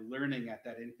we're learning at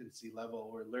that infancy level.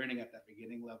 We're learning at that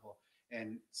beginning level,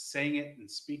 and saying it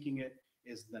and speaking it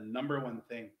is the number one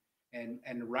thing. And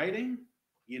writing,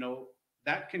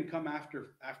 that can come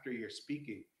after you're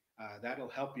speaking. That'll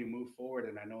help you move forward.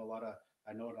 And I know a lot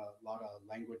of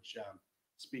language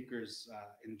speakers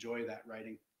enjoy that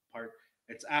writing part.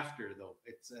 It's after, though.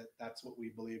 That's what we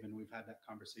believe, and we've had that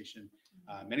conversation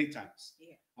many times.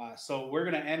 Yeah. So we're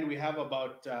gonna end. We have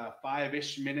about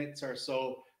 5-ish minutes or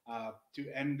so to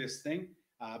end this thing.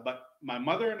 But my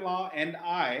mother-in-law and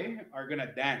I are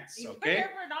gonna dance. Okay.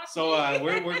 So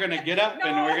we're gonna get up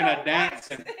and we're gonna dance.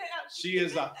 And she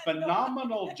is a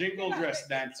phenomenal jingle dress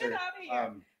dancer.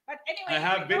 But anyway, I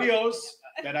have videos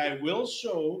that I will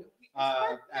show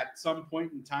at some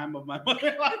point in time of my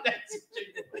mother-in-law dancing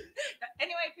jingle.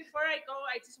 Anyway, before I go,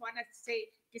 I just wanted to say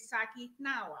Kisaki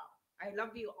Nawa. I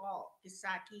love you all.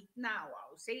 Kisaki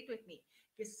Nawa. Say it with me.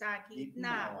 Kisaki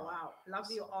Nawa. Love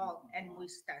you all, and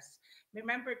muistas.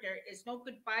 Remember, there is no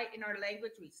goodbye in our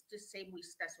language. We just say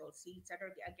muistas. We'll see each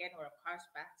other again, or cross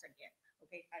paths again.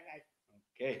 Okay, bye.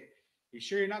 Okay. You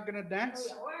sure you're not gonna dance?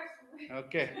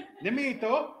 Okay.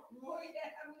 Nimito.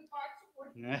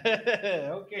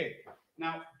 Okay.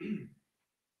 Now,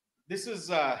 this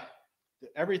is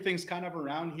everything's kind of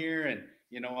around here, and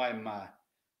I'm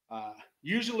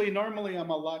normally I'm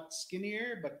a lot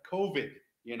skinnier, but COVID,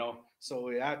 so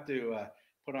we have to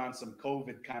put on some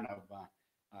COVID kind of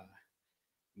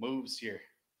moves here.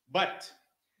 But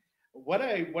what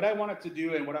I wanted to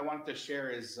do and what I wanted to share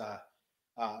is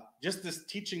just this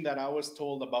teaching that I was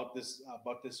told about this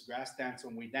grass dance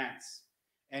when we dance.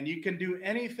 And you can do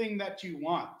anything that you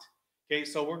want. Okay,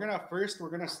 so we're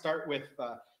gonna start with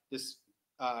this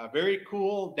very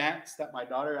cool dance that my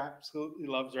daughter absolutely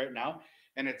loves right now,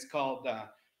 and it's called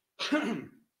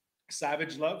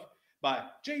Savage Love by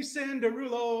Jason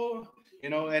Derulo.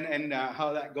 And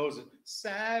how that goes.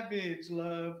 Savage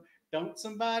love, don't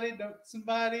somebody,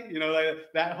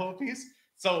 like that whole piece.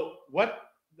 So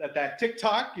that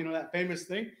TikTok, that famous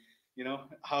thing,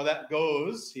 how that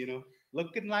goes,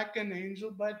 looking like an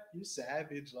angel, but you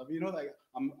savage love. Like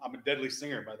I'm a deadly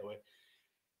singer, by the way.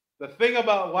 The thing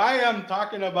about why I'm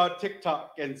talking about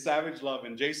TikTok and Savage Love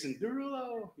and Jason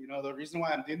Derulo, the reason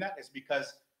why I'm doing that is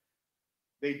because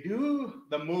they do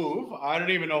the move. I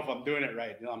don't even know if I'm doing it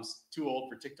right. I'm too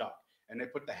old for TikTok. And they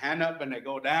put the hand up and they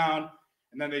go down,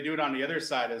 and then they do it on the other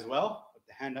side as well. Put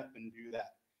the hand up and do that.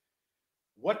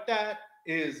 What that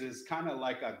is kind of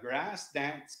like a grass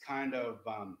dance kind of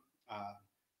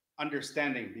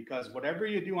understanding, because whatever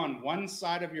you do on one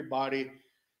side of your body,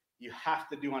 you have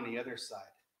to do on the other side.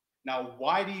 Now,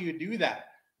 why do you do that?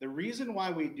 The reason why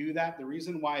we do that, the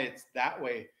reason why it's that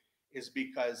way, is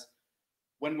because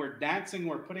when we're dancing,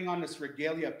 we're putting on this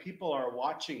regalia, people are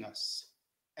watching us,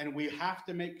 and we have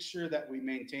to make sure that we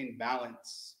maintain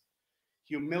balance,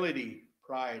 humility,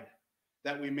 pride,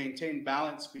 that we maintain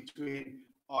balance between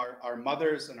our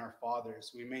mothers and our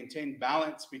fathers. We maintain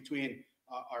balance between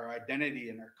our identity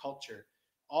and our culture.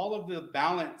 All of the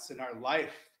balance in our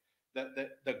life,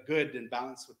 the good and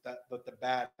balance with the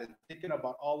bad, and thinking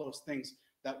about all those things,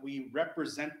 that we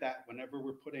represent that whenever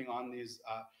we're putting on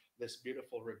this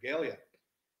beautiful regalia.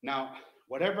 Now,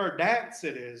 whatever dance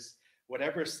it is,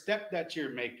 whatever step that you're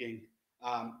making,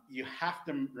 you have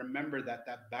to remember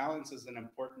that balance is an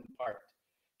important part.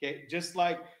 Okay, just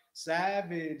like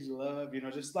savage love,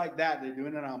 just like that. They're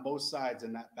doing it on both sides,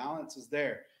 and that balance is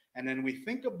there. And then we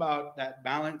think about that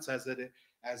balance as it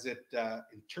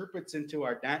interprets into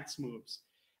our dance moves.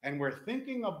 And we're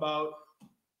thinking about,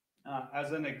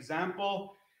 as an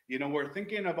example, we're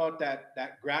thinking about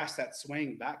that grass that's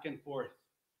swaying back and forth,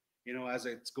 as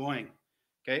it's going.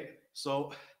 Okay,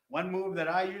 so one move that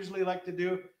I usually like to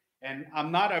do, and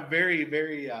I'm not a very,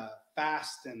 very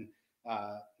fast and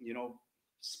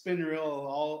spin reel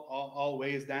all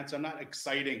ways dancer. I'm not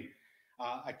exciting.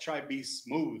 I try be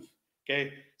smooth.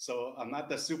 Okay, so I'm not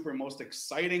the super most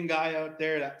exciting guy out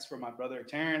there. That's for my brother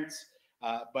Terrence.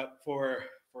 But for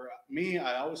me,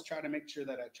 I always try to make sure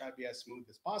that I try to be as smooth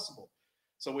as possible.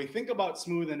 So we think about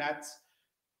smooth, and that's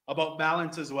about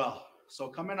balance as well. So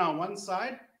coming on one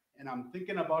side, and I'm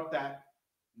thinking about that,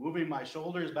 moving my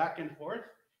shoulders back and forth,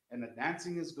 and the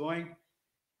dancing is going,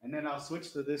 and then I'll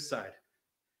switch to this side,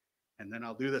 and then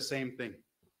I'll do the same thing.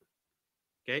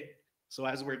 Okay, so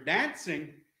as we're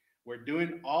dancing, we're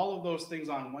doing all of those things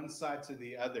on one side to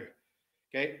the other.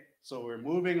 Okay, so we're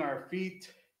moving our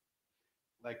feet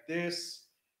like this,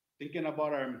 thinking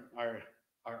about our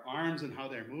arms and how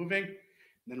they're moving.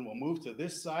 Then we'll move to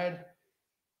this side,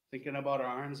 thinking about our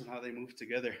arms and how they move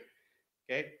together.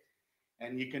 Okay,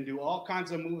 and you can do all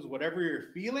kinds of moves, whatever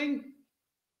you're feeling,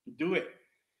 do it.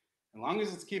 As long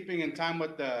as it's keeping in time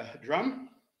with the drum,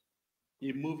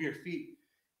 you move your feet.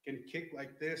 You can kick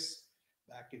like this,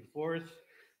 back and forth,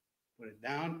 put it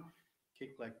down,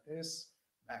 kick like this,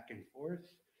 back and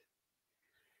forth,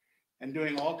 and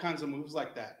doing all kinds of moves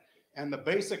like that. And the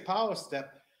basic power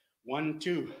step, 1,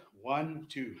 2, 1,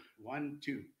 2, 1,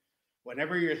 2.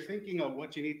 Whenever you're thinking of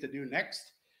what you need to do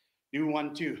next, do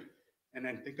 1, 2, and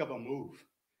then think of a move.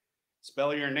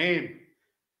 Spell your name,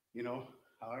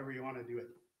 however you want to do it.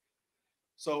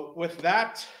 So with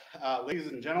that, ladies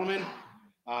and gentlemen,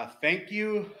 thank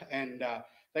you. And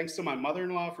thanks to my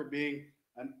mother-in-law for being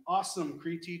an awesome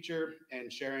Cree teacher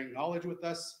and sharing knowledge with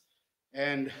us.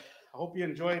 And I hope you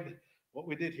enjoyed what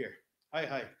we did here.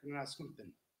 Hi.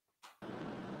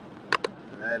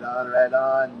 Right on, right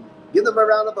on. Give them a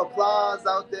round of applause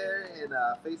out there in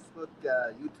Facebook,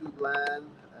 YouTube land.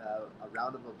 A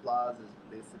round of applause is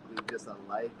basically just a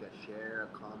like, a share,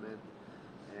 a comment.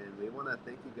 And we want to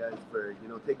thank you guys for,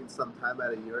 taking some time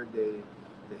out of your day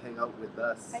to hang out with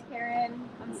us. Hi, Karen.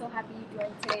 I'm so happy you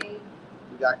joined today.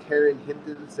 We got Karen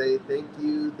Hinton say thank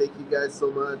you guys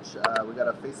so much. We got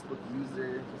a Facebook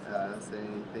user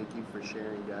saying thank you for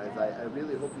sharing, guys. I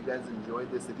really hope you guys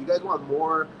enjoyed this. If you guys want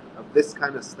more of this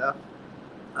kind of stuff,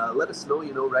 let us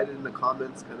know. Write it in the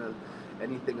comments. Kind of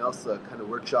anything else, kind of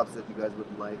workshops that you guys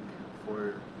would like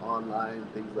for online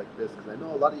things like this. Because I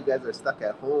know a lot of you guys are stuck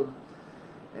at home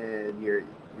and you're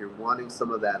wanting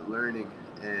some of that learning,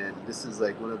 and this is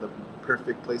like one of the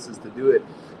perfect places to do it.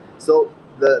 So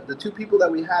the two people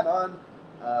that we had on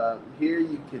here,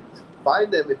 you could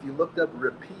find them if you looked up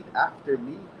Repeat After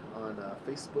Me on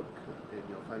Facebook, and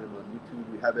you'll find them on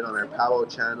YouTube. We have it on our Powwow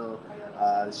channel.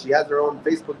 She has her own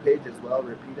Facebook page as well,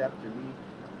 Repeat After Me.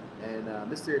 And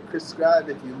Mr. Chris Scribe,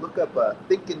 if you look up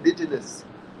Think Indigenous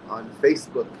on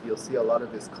Facebook, you'll see a lot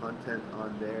of his content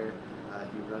on there.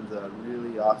 He runs a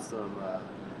really awesome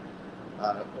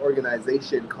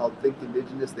organization called Think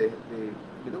Indigenous. They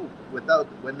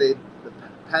when the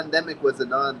pandemic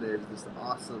wasn't on, they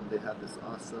had this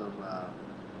awesome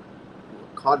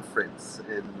conference,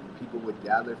 and people would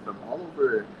gather from all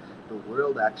over the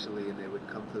world actually, and they would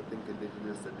come to Think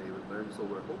Indigenous and they would learn. So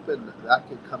we're hoping that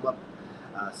can come up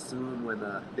soon when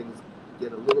things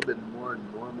get a little bit more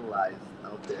normalized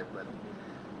out there. But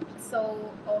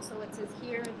so also it says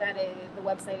here that the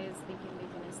website is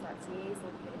thinkindigenous.ca, so if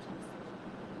you get a chance to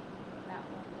that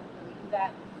one,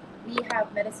 that we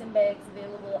have medicine bags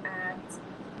available at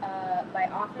my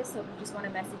office, so if you just want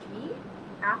to message me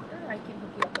after, I can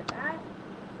hook you up with that.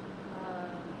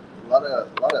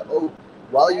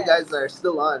 While you guys are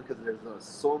still on, because there's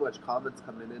so much comments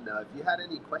coming in now, if you had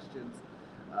any questions,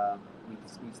 we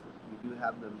do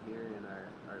have them here in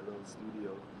our little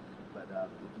studio. But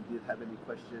if you did have any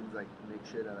questions, I can make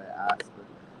sure that I ask. But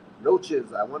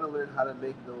roaches, I want to learn how to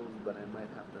make those, but I might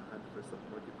have to hunt for some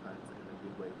porcupines in a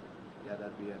good way. Yeah,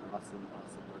 that'd be an awesome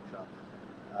workshop.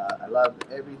 I love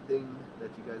everything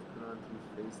that you guys put on through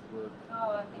Facebook.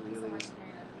 Oh, thank you so much,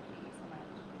 Karen. I appreciate you so much.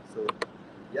 So,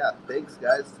 yeah, thanks,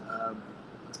 guys.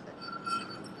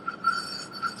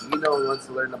 Gino wants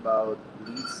to learn about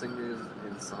lead singers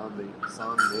and song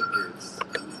makers.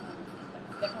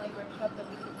 Definitely a workshop that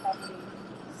we could probably.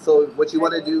 So what you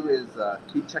want to do is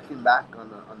keep checking back on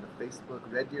the Facebook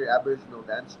Red Deer Aboriginal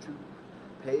Dance Troupe.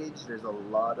 page, there's a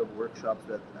lot of workshops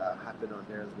that happen on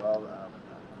there as well.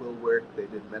 Quill work, they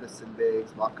did medicine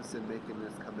bags, moccasin making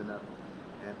is coming up,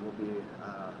 and we'll be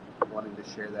wanting to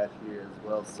share that here as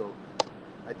well. So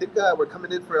I think we're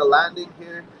coming in for a landing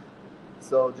here.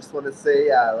 So just want to say,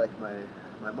 like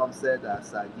my mom said,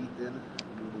 Sagitin,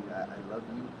 meaning I love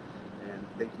you, and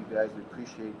thank you guys. We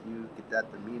appreciate you. Get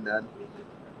that to me, man.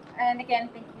 And again,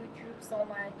 thank you, Troop, so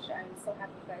much. I'm so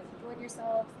happy you guys enjoyed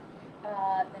yourselves.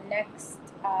 The next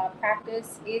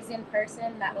practice is in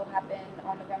person. That will happen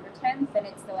on November 10th, and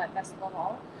it's still at Festival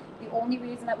Hall. The only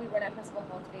reason that we weren't at Festival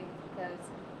Hall today was because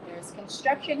there's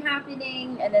construction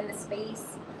happening, and then the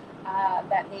space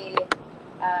that they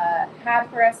had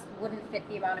for us wouldn't fit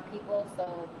the amount of people.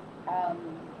 So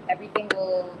everything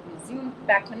will resume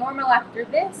back to normal after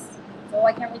this. So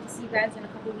I can't wait to see you guys in a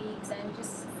couple weeks, and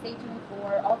just stay tuned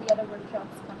for all the other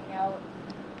workshops coming out.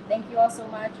 Thank you all so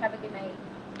much. Have a good night.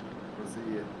 We'll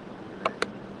see you.